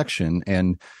Youngkin election,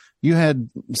 and you had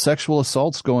sexual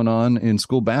assaults going on in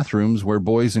school bathrooms where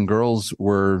boys and girls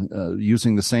were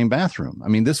using the same bathroom. I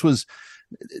mean, it's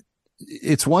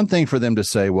one thing for them to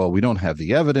say, well, we don't have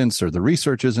the evidence, or the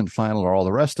research isn't final, or all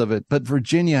the rest of it. But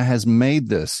Virginia has made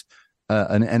this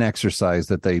an exercise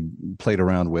that they played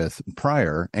around with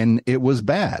prior, and it was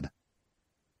bad.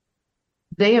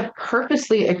 They have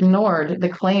purposely ignored the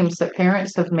claims that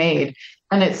parents have made.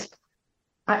 And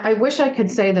I wish I could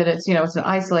say that it's an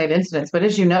isolated incident, but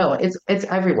as you know, it's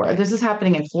everywhere. This is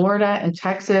happening in Florida and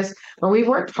Texas, where we've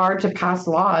worked hard to pass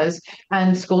laws,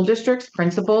 and school districts,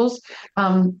 principals,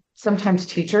 sometimes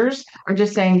teachers are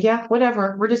just saying, yeah,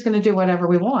 whatever, we're just going to do whatever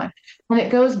we want. And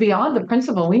it goes beyond the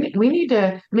principal. We need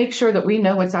to make sure that we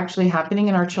know what's actually happening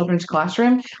in our children's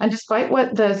classroom. And despite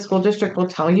what the school district will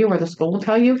tell you or the school will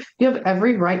tell you, you have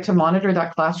every right to monitor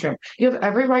that classroom. You have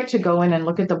every right to go in and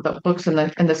look at the books in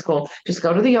the school. Just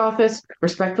go to the office,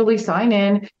 respectfully sign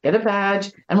in, get a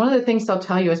badge. And one of the things they'll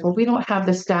tell you is, well, we don't have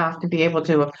the staff to be able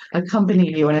to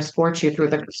accompany you and escort you through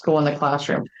the school and the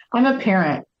classroom. I'm a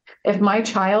parent. If my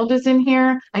child is in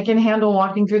here, I can handle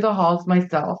walking through the halls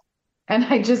myself. And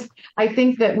I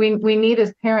think that we need,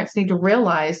 as parents, need to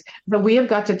realize that we have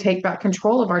got to take back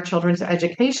control of our children's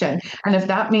education. And if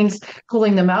that means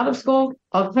pulling them out of school,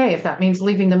 okay. If that means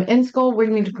leaving them in school, we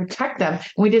need to protect them.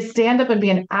 We just stand up and be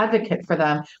an advocate for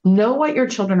them. Know what your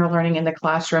children are learning in the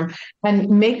classroom and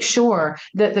make sure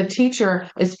that the teacher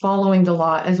is following the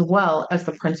law as well as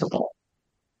the principal.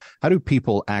 How do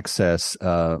people access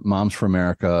Moms for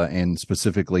America and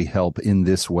specifically help in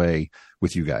this way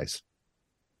with you guys?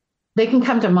 They can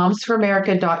come to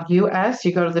momsforamerica.us.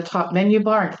 You go to the top menu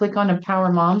bar and click on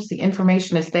Empower Moms. The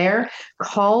information is there.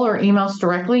 Call or email us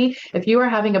directly. If you are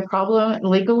having a problem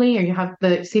legally, or you have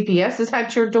the CPS is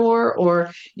at your door,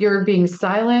 or you're being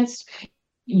silenced,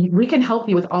 we can help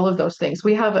you with all of those things.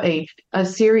 We have a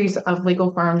series of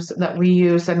legal firms that we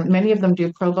use, and many of them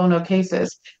do pro bono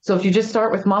cases. So if you just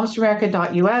start with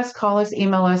momsforamerica.us, call us,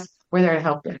 email us, we're there to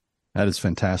help you. That is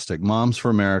fantastic.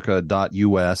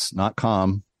 Momsforamerica.us, not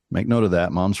com. Make note of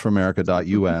that,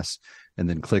 momsforamerica.us, and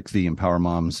then click the Empower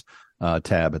Moms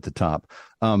tab at the top.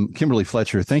 Kimberly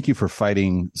Fletcher, thank you for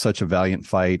fighting such a valiant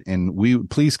fight, and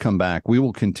please come back. We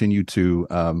will continue to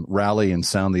rally and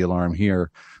sound the alarm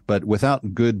here. But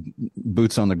without good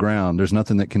boots on the ground, there's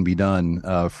nothing that can be done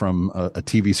from a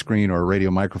TV screen or a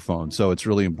radio microphone. So it's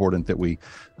really important that we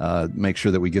make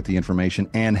sure that we get the information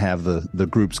and have the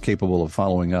groups capable of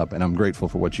following up. And I'm grateful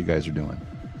for what you guys are doing.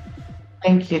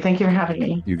 Thank you. Thank you for having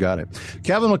me. You got it.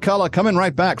 Kevin McCullough coming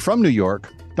right back from New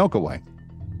York. Don't go away.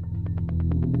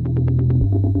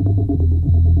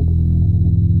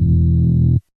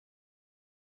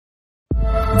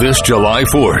 This July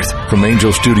 4th, from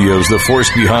Angel Studios, the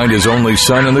force behind His Only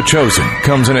Son and The Chosen,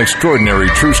 comes an extraordinary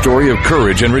true story of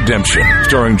courage and redemption.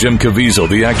 Starring Jim Caviezel,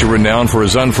 the actor renowned for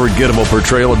his unforgettable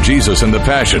portrayal of Jesus in The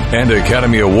Passion, and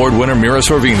Academy Award winner Mira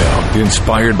Sorvino.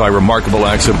 Inspired by remarkable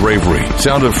acts of bravery,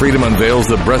 Sound of Freedom unveils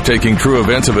the breathtaking true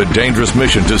events of a dangerous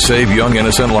mission to save young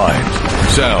innocent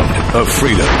lives. Sound of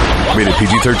Freedom. Rated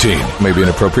PG-13. May be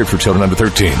inappropriate for children under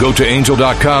 13. Go to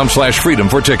angel.com/freedom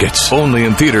for tickets. Only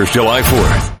in theaters July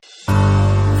 4th.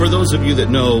 For those of you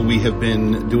that know, we have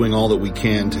been doing all that we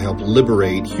can to help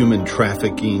liberate human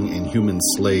trafficking and human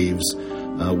slaves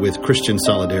with Christian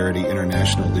Solidarity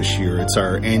International this year. It's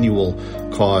our annual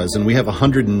cause, and we have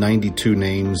 192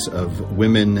 names of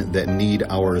women that need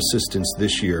our assistance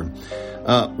this year.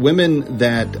 Women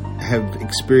that have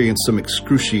experienced some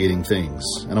excruciating things.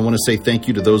 And I want to say thank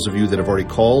you to those of you that have already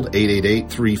called,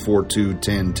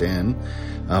 888-342-1010.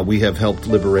 We have helped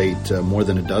liberate more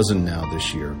than a dozen now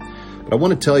this year. But I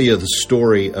want to tell you the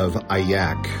story of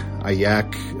Ayak.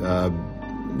 Ayak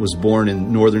was born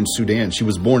in northern Sudan. She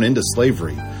was born into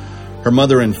slavery. Her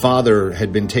mother and father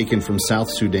had been taken from South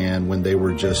Sudan when they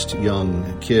were just young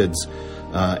kids.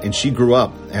 And she grew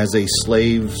up as a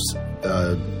slave's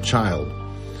child.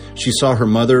 She saw her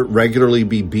mother regularly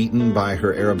be beaten by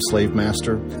her Arab slave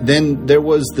master. Then there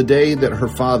was the day that her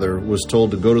father was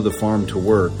told to go to the farm to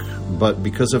work, but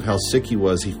because of how sick he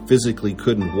was, he physically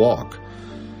couldn't walk.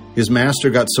 His master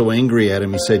got so angry at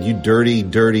him, he said, "You dirty,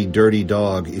 dirty, dirty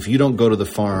dog. If you don't go to the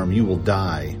farm, you will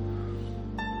die."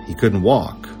 He couldn't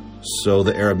walk, so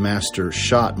the Arab master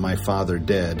shot my father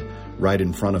dead right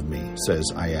in front of me,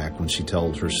 says Ayak when she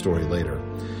tells her story later.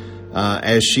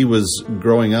 As she was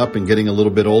growing up and getting a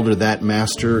little bit older, that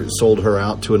master sold her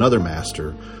out to another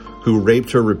master who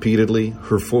raped her repeatedly,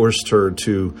 who forced her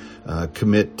to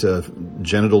commit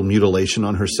genital mutilation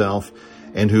on herself,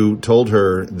 and who told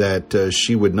her that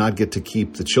she would not get to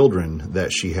keep the children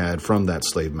that she had from that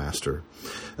slave master.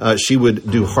 She would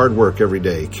do hard work every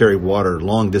day, carry water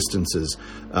long distances,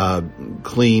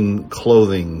 clean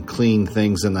clothing, clean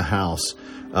things in the house,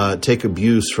 take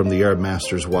abuse from the Arab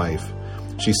master's wife.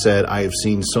 She said, "I have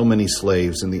seen so many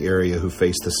slaves in the area who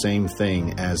face the same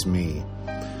thing as me."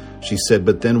 She said,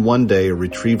 "But then one day a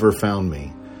retriever found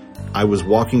me. I was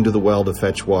walking to the well to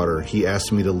fetch water. He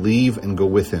asked me to leave and go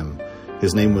with him.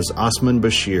 His name was Osman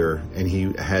Bashir, and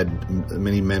he had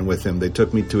many men with him. They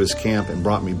took me to his camp and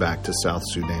brought me back to South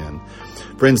Sudan."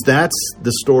 Friends, that's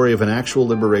the story of an actual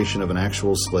liberation of an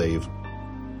actual slave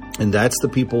And that's the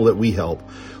people that we help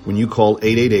when you call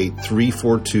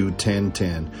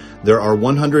 888-342-1010. There are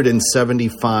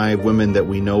 175 women that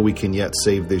we know we can yet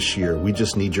save this year. We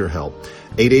just need your help.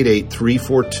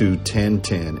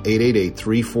 888-342-1010.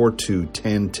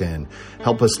 888-342-1010.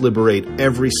 Help us liberate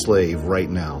every slave right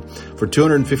now. For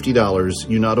 $250,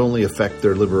 you not only affect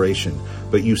their liberation,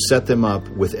 but you set them up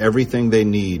with everything they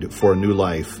need for a new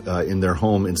life in their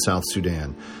home in South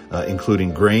Sudan,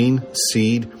 including grain,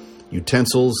 seed,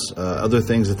 utensils, other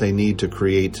things that they need to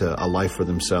create a life for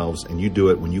themselves. And you do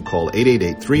it when you call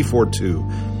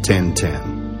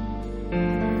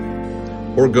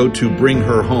 888-342-1010. Or go to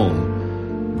bringherhome.org.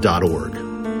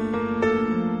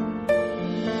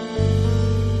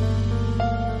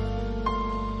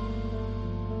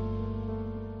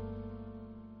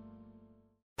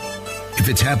 If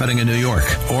it's happening in New York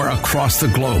or across the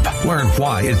globe, learn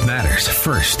why it matters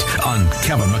first on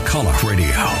Kevin McCullough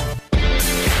Radio.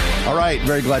 All right,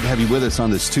 very glad to have you with us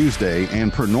on this Tuesday.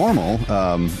 And per normal,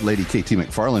 Lady KT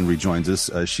McFarland rejoins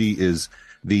us. She is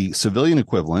the civilian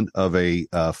equivalent of a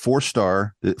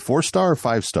four-star or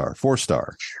five-star?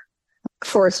 Four-star.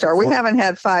 Four-star. We haven't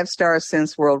had 5 stars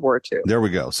since World War II. There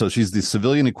we go. So she's the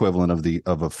civilian equivalent of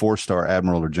a 4-star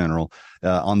admiral or general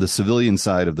on the civilian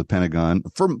side of the Pentagon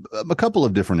for a couple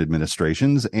of different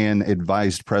administrations and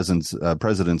advised presidents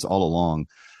all along.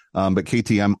 But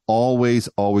KT, I'm always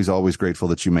grateful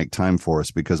that you make time for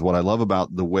us, because what I love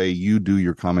about the way you do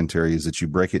your commentary is that you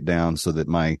break it down so that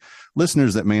my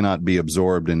listeners that may not be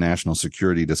absorbed in national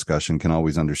security discussion can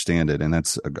always understand it. And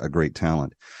that's a great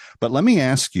talent. But let me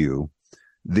ask you,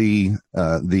 I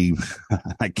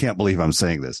can't believe I'm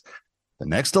saying this. The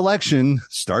next election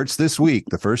starts this week.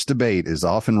 The first debate is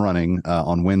off and running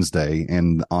on Wednesday.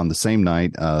 And on the same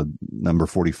night, number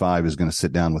 45 is going to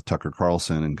sit down with Tucker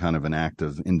Carlson in kind of an act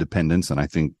of independence. And I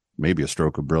think maybe a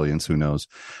stroke of brilliance, who knows?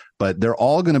 But they're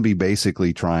all going to be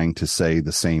basically trying to say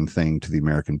the same thing to the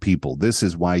American people. This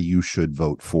is why you should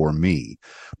vote for me.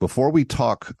 Before we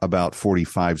talk about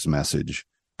 45's message,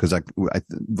 because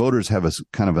voters have a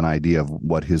kind of an idea of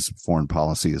what his foreign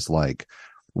policy is like.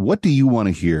 What do you want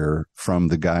to hear from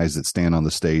the guys that stand on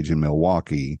the stage in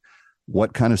Milwaukee?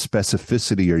 What kind of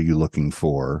specificity are you looking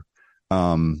for?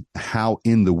 How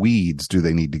in the weeds do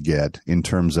they need to get in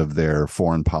terms of their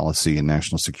foreign policy and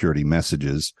national security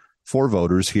messages for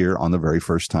voters here on the very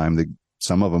first time that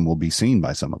some of them will be seen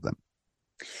by some of them?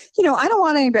 You know, I don't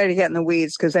want anybody to get in the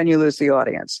weeds, because then you lose the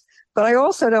audience. But I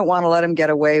also don't want to let them get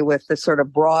away with the sort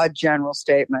of broad general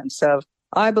statements of,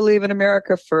 I believe in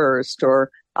America first,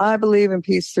 or I believe in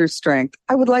peace through strength.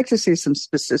 I would like to see some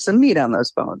meat on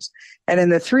those bones. And in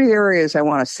the 3 areas I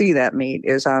want to see that meat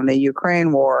is on the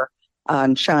Ukraine war,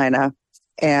 on China,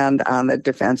 and on the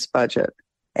defense budget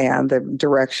and the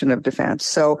direction of defense.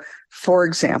 So, for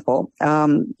example,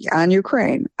 on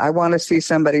Ukraine, I want to see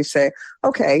somebody say,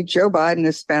 okay, Joe Biden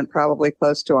has spent probably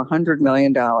close to $100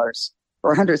 million.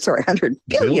 Or $100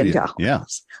 billion. Yeah.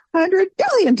 $100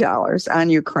 billion on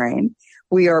Ukraine.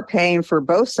 We are paying for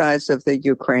both sides of the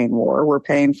Ukraine war. We're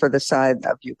paying for the side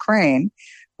of Ukraine.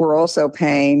 We're also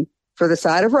paying for the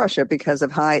side of Russia because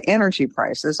of high energy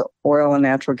prices, oil and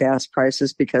natural gas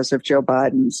prices, because of Joe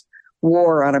Biden's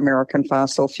war on American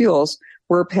fossil fuels.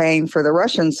 We're paying for the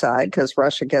Russian side because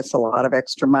Russia gets a lot of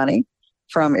extra money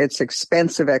from its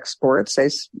expensive exports. They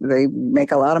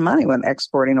make a lot of money when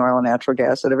exporting oil and natural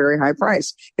gas at a very high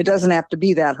price. It doesn't have to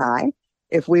be that high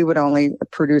if we would only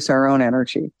produce our own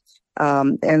energy.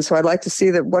 And so I'd like to see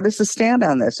that. What is the stand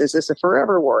on this? Is this a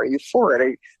forever war? Are you for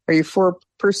it? Are you for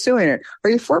pursuing it? Are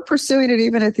you for pursuing it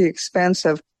even at the expense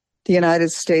of the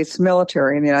United States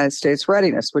military and the United States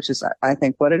readiness, which is, I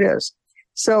think, what it is?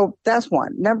 So that's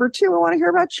one. Number 2, I want to hear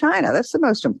about China. That's the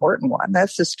most important one.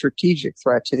 That's the strategic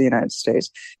threat to the United States.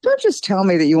 Don't just tell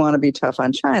me that you want to be tough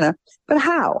on China, but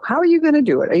how? How are you going to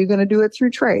do it? Are you going to do it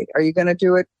through trade? Are you going to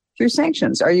do it through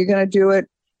sanctions? Are you going to do it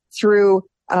through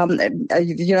the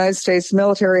United States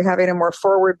military having a more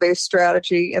forward-based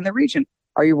strategy in the region?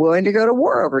 Are you willing to go to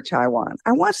war over Taiwan?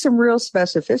 I want some real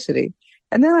specificity.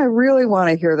 And then I really want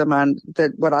to hear them on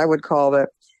what I would call the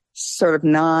sort of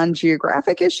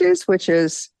non-geographic issues, which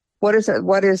is what is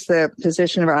the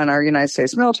position on our United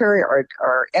States military,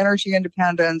 our energy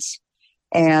independence,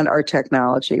 and our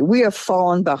technology. We have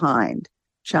fallen behind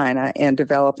China in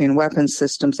developing weapons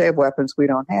systems. They have weapons we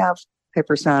don't have,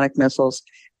 hypersonic missiles.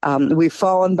 We've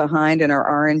fallen behind in our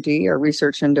R&D, our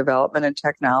research and development and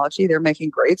technology. They're making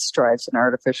great strides in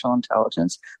artificial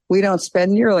intelligence. We don't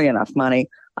spend nearly enough money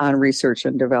on research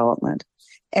and development.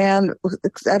 And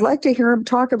I'd like to hear him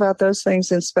talk about those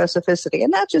things in specificity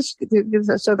and not just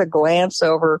sort of glance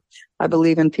over, I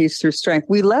believe in peace through strength.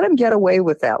 We let him get away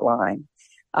with that line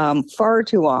far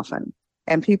too often.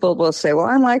 And people will say, well,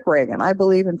 I'm like Reagan. I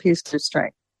believe in peace through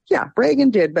strength. Yeah,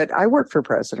 Reagan did, but I worked for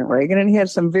President Reagan, and he had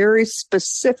some very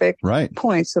specific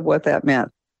points of what that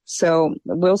meant. So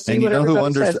we'll see. And what you know who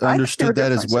understood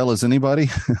that as well as anybody?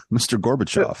 Mr.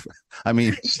 Gorbachev. I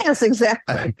mean, yes,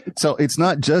 exactly. So it's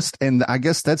not just, and I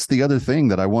guess that's the other thing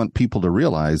that I want people to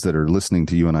realize that are listening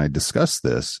to you and I discuss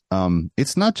this.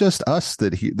 It's not just us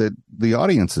that the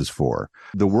audience is for.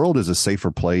 The world is a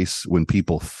safer place when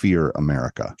people fear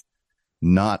America,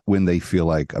 not when they feel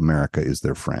like America is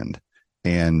their friend.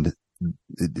 And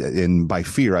by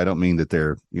fear, I don't mean that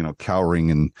they're,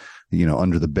 cowering and,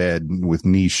 under the bed with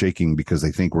knees shaking because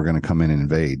they think we're going to come in and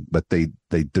invade. But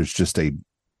there's just a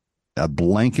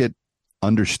blanket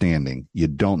understanding. You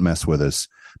don't mess with us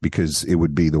because it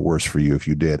would be the worst for you if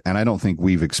you did. And I don't think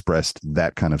we've expressed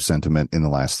that kind of sentiment in the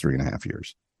last 3.5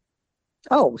 years.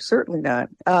 Oh, certainly not.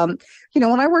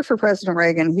 When I worked for President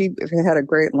Reagan, he had a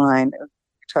great line.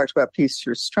 He talked about peace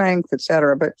through strength, et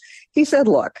cetera. But he said,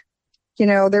 look,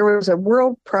 there was a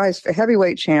world prize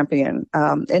heavyweight champion,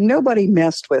 and nobody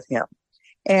messed with him.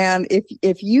 And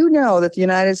if you know that the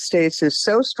United States is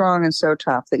so strong and so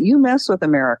tough that you mess with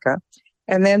America,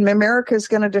 and then America is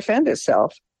going to defend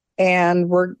itself, and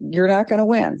you're not going to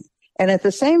win. And at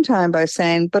the same time, by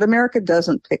saying, but America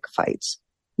doesn't pick fights.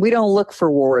 We don't look for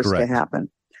wars to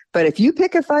happen. But if you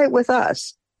pick a fight with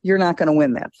us, you're not going to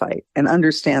win that fight, and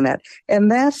understand that.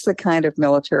 And that's the kind of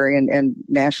military and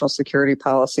national security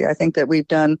policy I think that we've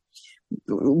done.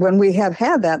 When we have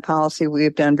had that policy,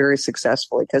 we've done very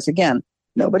successfully because, again,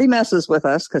 nobody messes with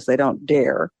us because they don't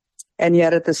dare. And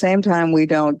yet at the same time, we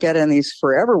don't get in these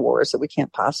forever wars that we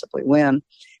can't possibly win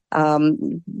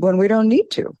when we don't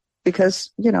need to because,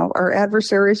 our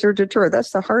adversaries are deterred. That's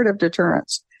the heart of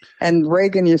deterrence. And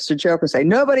Reagan used to joke and say,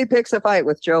 nobody picks a fight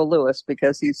with Joe Louis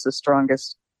because he's the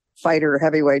strongest fighter,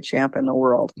 heavyweight champ in the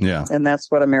world. Yeah. And that's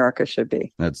what America should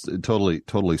be. That's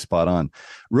totally spot on.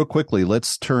 Real quickly,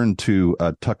 let's turn to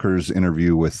Tucker's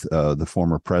interview with the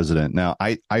former president. Now,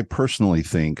 I personally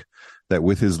think that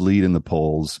with his lead in the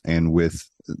polls and with,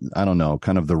 I don't know,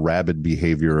 kind of the rabid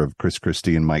behavior of Chris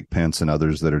Christie and Mike Pence and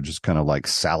others that are just kind of like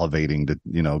salivating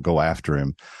to, go after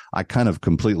him, I kind of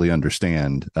completely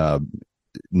understand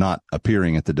not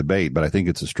appearing at the debate, but I think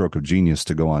it's a stroke of genius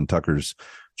to go on Tucker's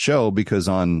show because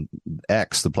on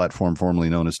X, the platform formerly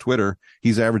known as Twitter,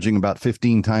 he's averaging about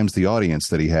 15 times the audience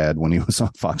that he had when he was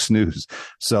on Fox News.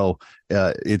 So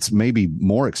it's maybe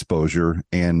more exposure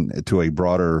and to a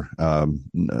broader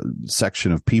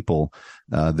section of people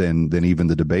than even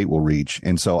the debate will reach.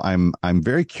 And so I'm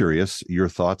very curious your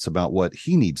thoughts about what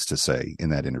he needs to say in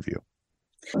that interview.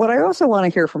 What I also want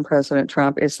to hear from President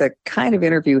Trump is the kind of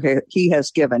interview he has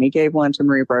given. He gave one to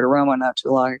Marie Bartiromo not too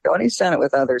long ago, and he's done it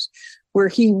with others, where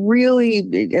he really,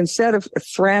 instead of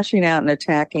thrashing out and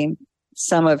attacking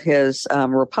some of his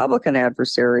Republican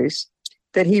adversaries,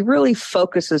 that he really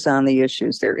focuses on the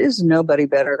issues. There is nobody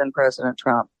better than President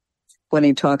Trump when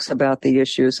he talks about the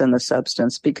issues and the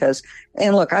substance because,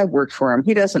 and look, I worked for him.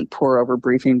 He doesn't pore over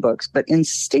briefing books, but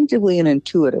instinctively and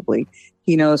intuitively,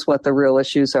 he knows what the real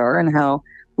issues are and how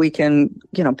we can,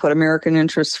 put American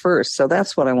interests first. So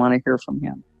that's what I want to hear from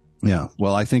him. Yeah,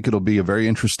 well, I think it'll be a very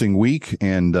interesting week,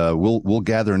 and we'll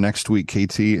gather next week,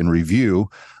 KT, and review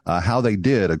how they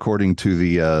did according to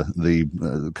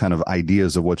the kind of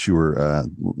ideas of what you were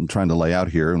trying to lay out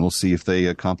here, and we'll see if they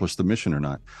accomplished the mission or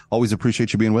not. Always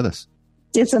appreciate you being with us.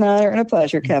 It's an honor and a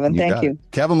pleasure, Kevin. Thank you.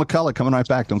 Kevin McCullough coming right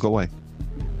back. Don't go away.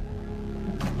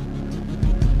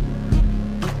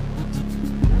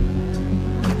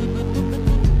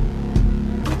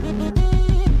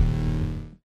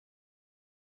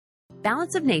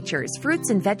 Balance of Nature's fruits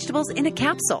and vegetables in a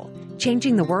capsule,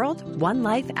 changing the world one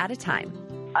life at a time.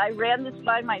 I ran this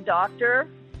by my doctor.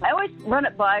 I always run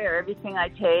it by her, everything I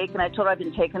take, and I told her I've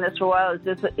been taking this for a while. Is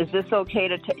this okay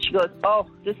to take? She goes, oh,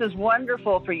 this is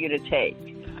wonderful for you to take.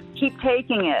 Keep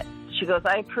taking it. She goes,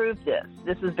 I approve this.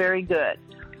 This is very good.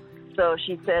 So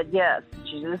she said, yes,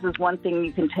 this is one thing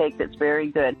you can take that's very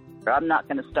good. I'm not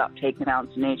going to stop taking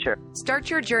Balance of Nature. Start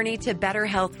your journey to better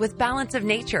health with Balance of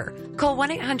Nature. Call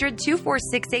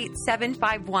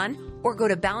 1-800-246-8751 or go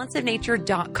to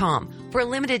balanceofnature.com. For a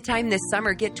limited time this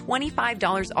summer, get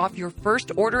 $25 off your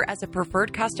first order as a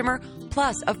preferred customer,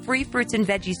 plus a free fruits and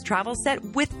veggies travel set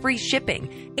with free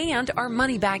shipping and our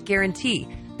money-back guarantee.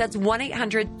 That's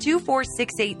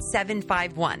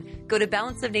 1-800-246-8751. Go to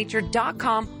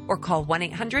balanceofnature.com or call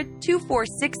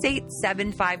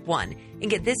 1-800-246-8751 and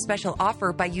get this special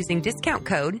offer by using discount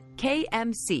code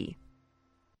KMC.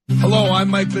 Hello, I'm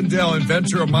Mike Lindell,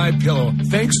 inventor of MyPillow.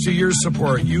 Thanks to your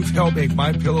support, you've helped make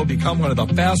MyPillow become one of the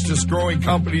fastest growing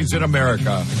companies in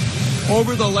America.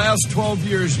 Over the last 12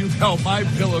 years, you've helped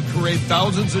MyPillow create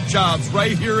thousands of jobs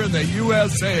right here in the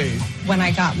USA. When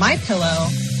I got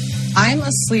MyPillow, I'm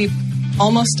asleep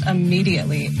almost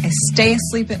immediately. I stay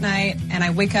asleep at night, and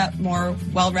I wake up more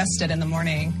well-rested in the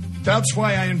morning. That's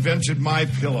why I invented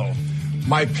MyPillow.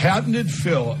 My patented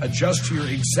fill adjusts to your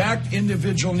exact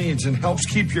individual needs and helps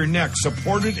keep your neck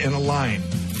supported and aligned.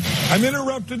 I'm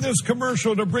interrupting this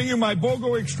commercial to bring you my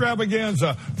BOGO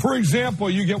extravaganza. For example,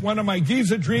 you get one of my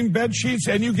Giza Dream bed sheets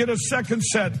and you get a second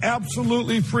set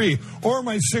absolutely free. Or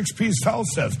my 6-piece towel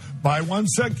sets. Buy one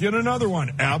set, get another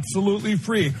one absolutely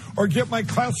free. Or get my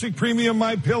classic premium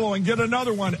MyPillow and get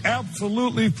another one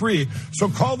absolutely free. So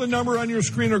call the number on your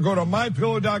screen or go to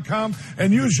MyPillow.com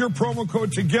and use your promo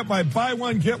code to get my buy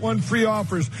one, get one free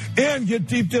offers and get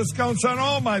deep discounts on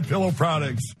all MyPillow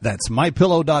products. That's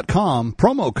MyPillow.com,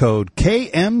 promo code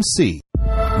KMC.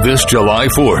 This July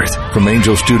 4th, from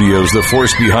Angel Studios, the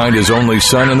force behind His only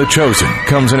Son and The Chosen,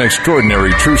 comes an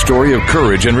extraordinary true story of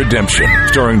courage and redemption.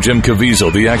 Starring Jim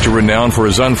Caviezel, the actor renowned for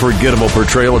his unforgettable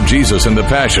portrayal of Jesus in The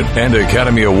Passion, and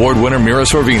Academy Award winner Mira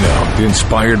Sorvino.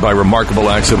 Inspired by remarkable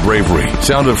acts of bravery,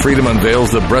 Sound of Freedom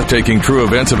unveils the breathtaking true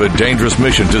events of a dangerous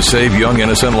mission to save young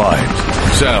innocent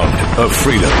lives. Sound of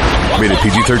Freedom. Rated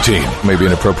PG-13. May be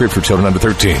inappropriate for children under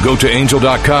 13. Go to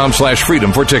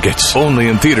angel.com/freedom for tickets. Only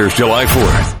in theaters July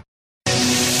 4th.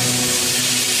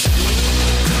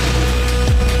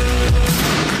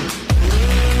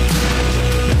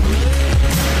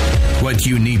 What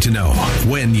you need to know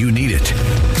when you need it.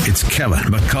 It's Kevin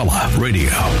McCullough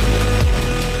Radio.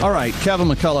 All right, Kevin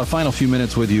McCullough, final few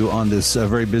minutes with you on this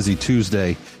very busy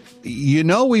Tuesday. You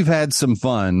know, we've had some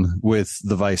fun with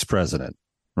the vice president,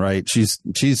 right? She's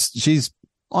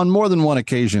on more than one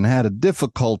occasion had a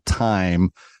difficult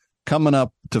time coming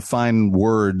up to find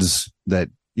words that,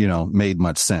 you know, made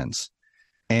much sense.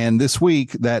 And this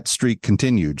week, that streak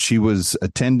continued. She was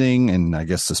attending, and I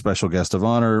guess a special guest of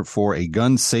honor, for a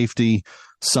gun safety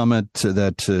summit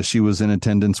that she was in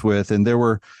attendance with. And there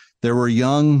were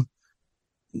young,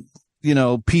 you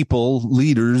know, people,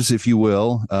 leaders, if you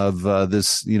will, of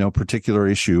this, you know, particular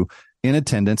issue in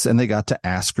attendance, and they got to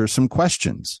ask her some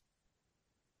questions.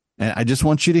 And I just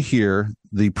want you to hear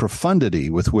the profundity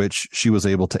with which she was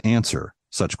able to answer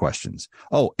such questions.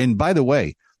 Oh, and by the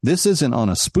way, this isn't on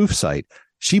a spoof site.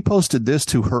 She posted this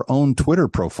to her own Twitter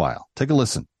profile. Take a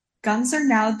listen. Guns are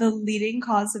now the leading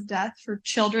cause of death for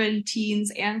children,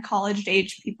 teens, and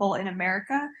college-age people in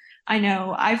America. I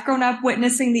know I've grown up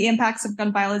witnessing the impacts of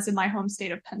gun violence in my home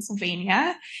state of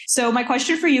Pennsylvania. So my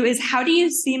question for you is, how do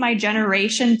you see my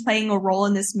generation playing a role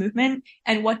in this movement,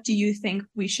 and what do you think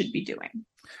we should be doing?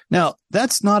 Now,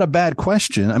 that's not a bad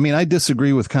question. I mean, I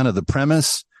disagree with kind of the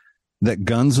premise that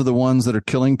guns are the ones that are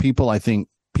killing people. I think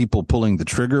people pulling the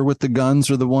trigger with the guns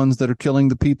are the ones that are killing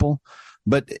the people.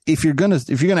 But if you're gonna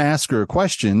ask her a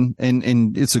question,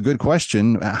 and it's a good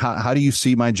question, how do you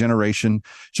see my generation?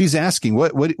 She's asking,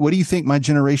 what do you think my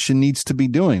generation needs to be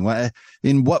doing?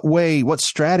 In what way? What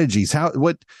strategies?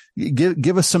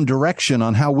 Give us some direction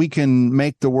on how we can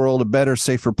make the world a better,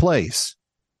 safer place.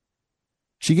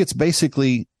 She gets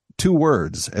basically 2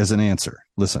 words as an answer.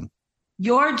 Listen.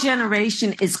 Your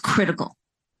generation is critical.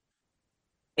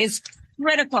 It's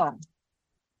critical.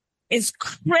 It's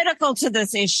critical to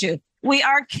this issue. We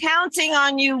are counting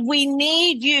on you. We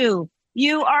need you.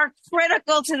 You are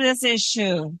critical to this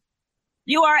issue.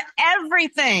 You are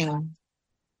everything.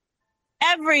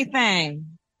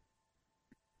 Everything.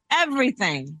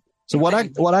 Everything. So what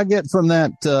I get from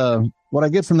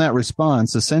that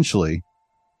response, essentially,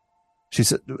 she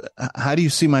said, how do you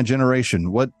see my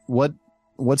generation?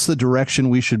 What's the direction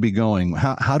we should be going?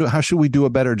 How should we do a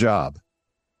better job?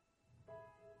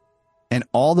 And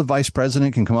all the vice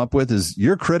president can come up with is,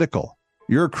 you're critical.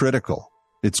 You're critical.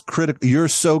 It's critical. You're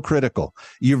so critical.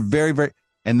 You're very, very,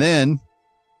 and then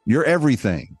you're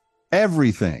everything,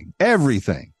 everything,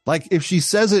 everything. Like if she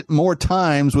says it more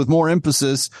times with more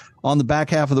emphasis on the back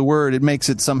half of the word, it makes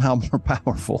it somehow more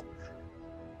powerful.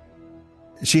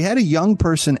 She had a young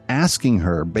person asking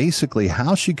her basically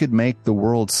how she could make the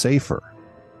world safer,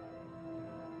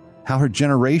 how her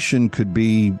generation could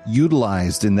be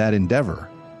utilized in that endeavor.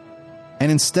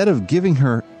 And instead of giving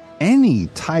her any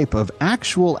type of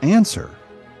actual answer,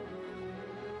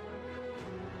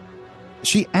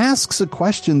 she asks a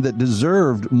question that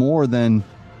deserved more than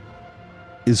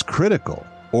is critical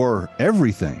or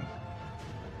everything.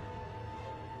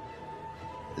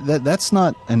 That's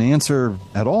not an answer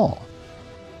at all.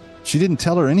 She didn't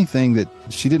tell her anything that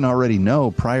she didn't already know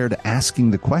prior to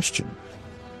asking the question.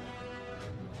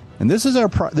 And this is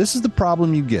the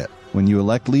problem you get when you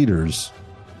elect leaders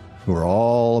who are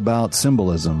all about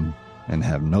symbolism and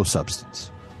have no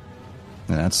substance.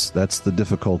 And that's the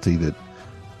difficulty that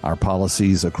our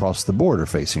policies across the board are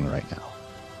facing right now.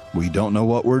 We don't know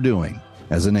what we're doing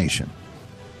as a nation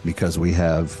because we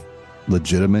have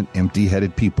legitimate,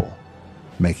 empty-headed people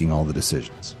making all the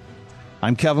decisions.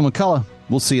 I'm Kevin McCullough.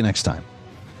 We'll see you next time.